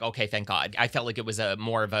 and I was like, okay, thank God. I felt like it was a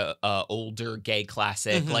more of a older gay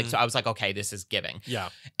classic. Like, so I was like, okay, this is giving. Yeah.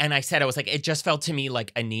 And I said, I was like, it just felt to me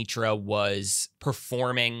like Anitra was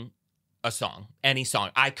performing a song, any song.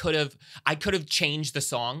 I could have changed the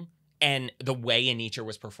song. And the way Anitra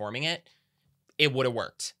was performing it, it would have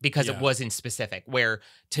worked because it wasn't specific. Where,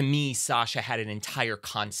 to me, Sasha had an entire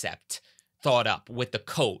concept thought up with the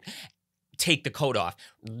coat. Take the coat off,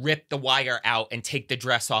 rip the wire out, and take the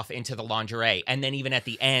dress off into the lingerie. And then even at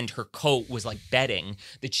the end, her coat was like bedding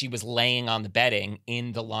that she was laying on the bedding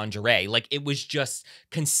in the lingerie. Like, it was just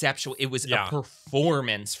conceptual. It was a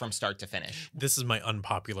performance from start to finish. This is my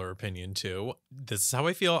unpopular opinion too. This is how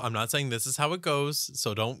I feel. I'm not saying this is how it goes,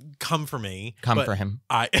 so don't come for me. Come for him.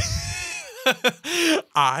 I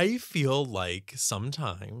feel like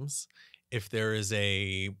sometimes if there is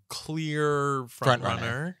a clear front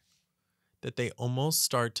runner, that they almost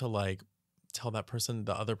start to like tell that person,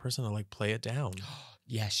 the other person, to like play it down.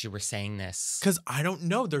 Yes, you were saying this. Because I don't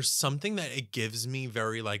know. There's something that it gives me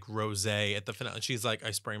very like Rosé at the finale. She's like, I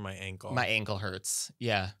sprained my ankle. My ankle hurts.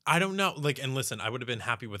 Yeah. I don't know. Like, and listen, I would have been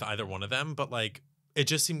happy with either one of them, but like, it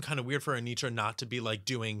just seemed kind of weird for Anitra not to be like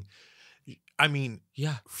doing, I mean,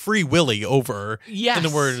 Free Willy over, in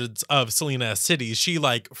the words of Selena City, she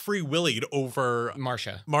like Free Willied over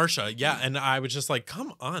Marsha. Yeah. And I was just like,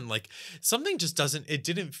 come on. Like, something just it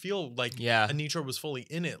didn't feel like Anitra was fully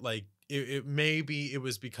in it. Like, it maybe it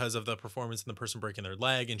was because of the performance and the person breaking their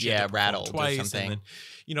leg and she had to rattled twice or something. and then,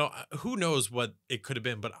 you know, who knows what it could have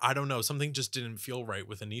been, but I don't know. Something just didn't feel right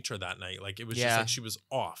with Anitra that night. Like, it was just like she was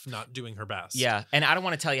off, not doing her best. Yeah, and I don't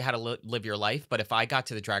want to tell you how to live your life, but if I got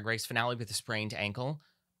to the Drag Race finale with a sprained ankle,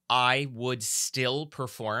 I would still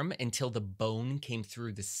perform until the bone came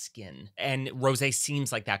through the skin. And Rosé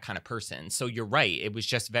seems like that kind of person. So you're right. It was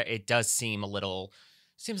just it does seem a little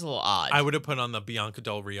odd. I would have put on the Bianca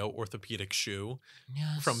Del Rio orthopedic shoe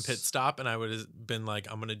from Pit Stop, and I would have been like,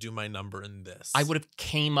 I'm going to do my number in this. I would have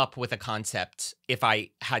came up with a concept if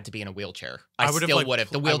I had to be in a wheelchair. I still would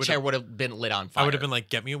have. The wheelchair would have been lit on fire. I would have been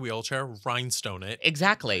like, get me a wheelchair, rhinestone it.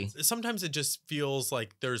 Exactly. Sometimes it just feels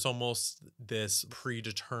like there's almost this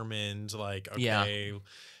predetermined, like, okay,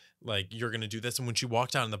 like, you're going to do this. And when she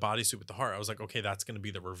walked out in the bodysuit with the heart, I was like, okay, that's going to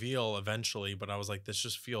be the reveal eventually. But I was like, this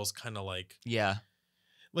just feels kind of like... Yeah.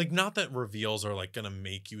 Like, not that reveals are like going to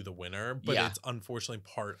make you the winner, but it's unfortunately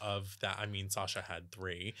part of that. I mean, Sasha had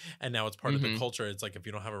 3 and now it's part of the culture. It's like, if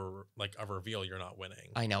you don't have a reveal, you're not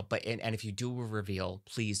winning. I know. But, and if you do a reveal,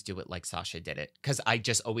 please do it like Sasha did it. Cause I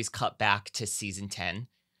just always cut back to season 10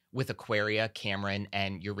 with Aquaria, Cameron,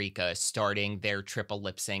 and Eureka starting their triple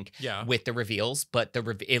lip sync with the reveals. But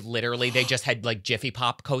it literally, they just had like Jiffy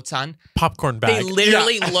Pop coats on. Popcorn bag. They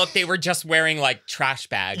literally looked, they were just wearing like trash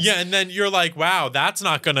bags. Yeah, and then you're like, wow, that's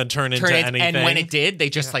not going to turn into anything. And when it did, they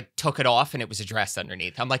just like took it off and it was a dress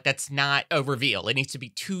underneath. I'm like, that's not a reveal. It needs to be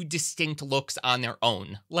 2 distinct looks on their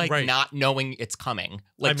own. Like not knowing it's coming.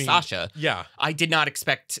 Like, I mean, Sasha. Yeah. I did not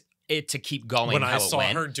expect it to keep going. When how I saw it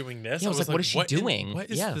went. her doing this, I was like, what is she doing? What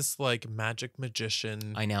is this like magic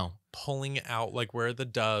magician? I know. Pulling out, like, where are the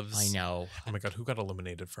doves? I know. Oh my God, who got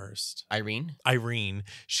eliminated first? Irene.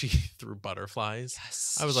 She threw butterflies.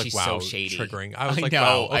 Yes. I was like, she's wow, so shady. Triggering. I was I like, know,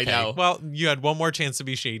 wow, okay. I know. Well, you had one more chance to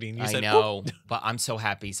be shady, and you said, I know. But I'm so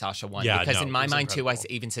happy Sasha won. Yeah, because no, in my mind incredible. too,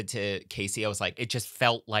 I even said to Casey, I was like, it just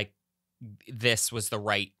felt like this was the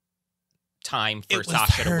right time for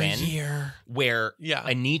Sasha to win. Where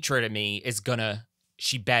Anitra, to me, is gonna,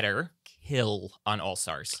 she better kill on All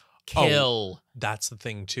Stars. Kill. Oh, that's the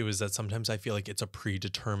thing too, is that sometimes I feel like it's a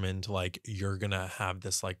predetermined, like, you're gonna have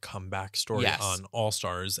this like comeback story on All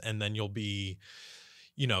Stars, and then you'll be,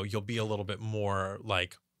 you know, you'll be a little bit more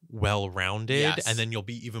like well-rounded, and then you'll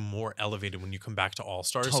be even more elevated when you come back to All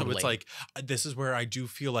Stars. Totally. So it's like, this is where I do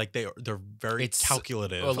feel like they're very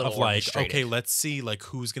calculative of like, okay, let's see like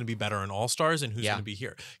who's going to be better in All Stars and who's going to be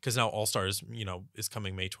here, because now All Stars, you know, is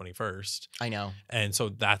coming May 21st. I know, and so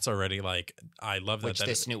that's already like, I love that. Which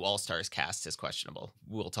this new All Stars cast is questionable.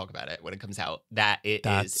 We'll talk about it when it comes out.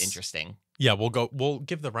 That's interesting. Yeah, we'll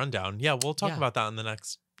give the rundown. Yeah, we'll talk about that in the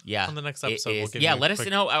next. On the next episode, we'll give let us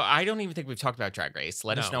know. I don't even think we've talked about Drag Race.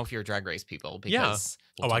 Let us know if you're Drag Race people. Because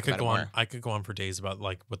we'll I could go on. I could go on for days about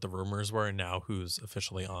like what the rumors were and now who's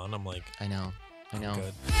officially on. I'm like, I know.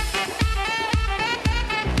 Good.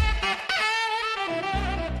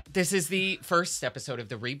 This is the first episode of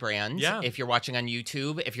the rebrand. Yeah. If you're watching on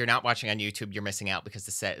YouTube. If you're not watching on YouTube, you're missing out because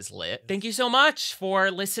the set is lit. Thank you so much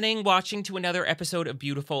for listening, watching to another episode of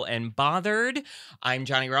Beautiful and Bothered. I'm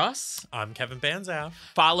Johnny Ross. I'm Kevin Banzhaf.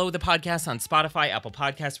 Follow the podcast on Spotify, Apple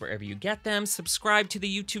Podcasts, wherever you get them. Subscribe to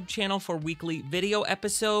the YouTube channel for weekly video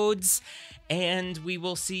episodes. And we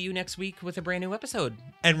will see you next week with a brand new episode.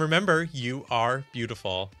 And remember, you are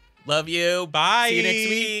beautiful. Love you. Bye. See you next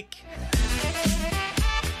week.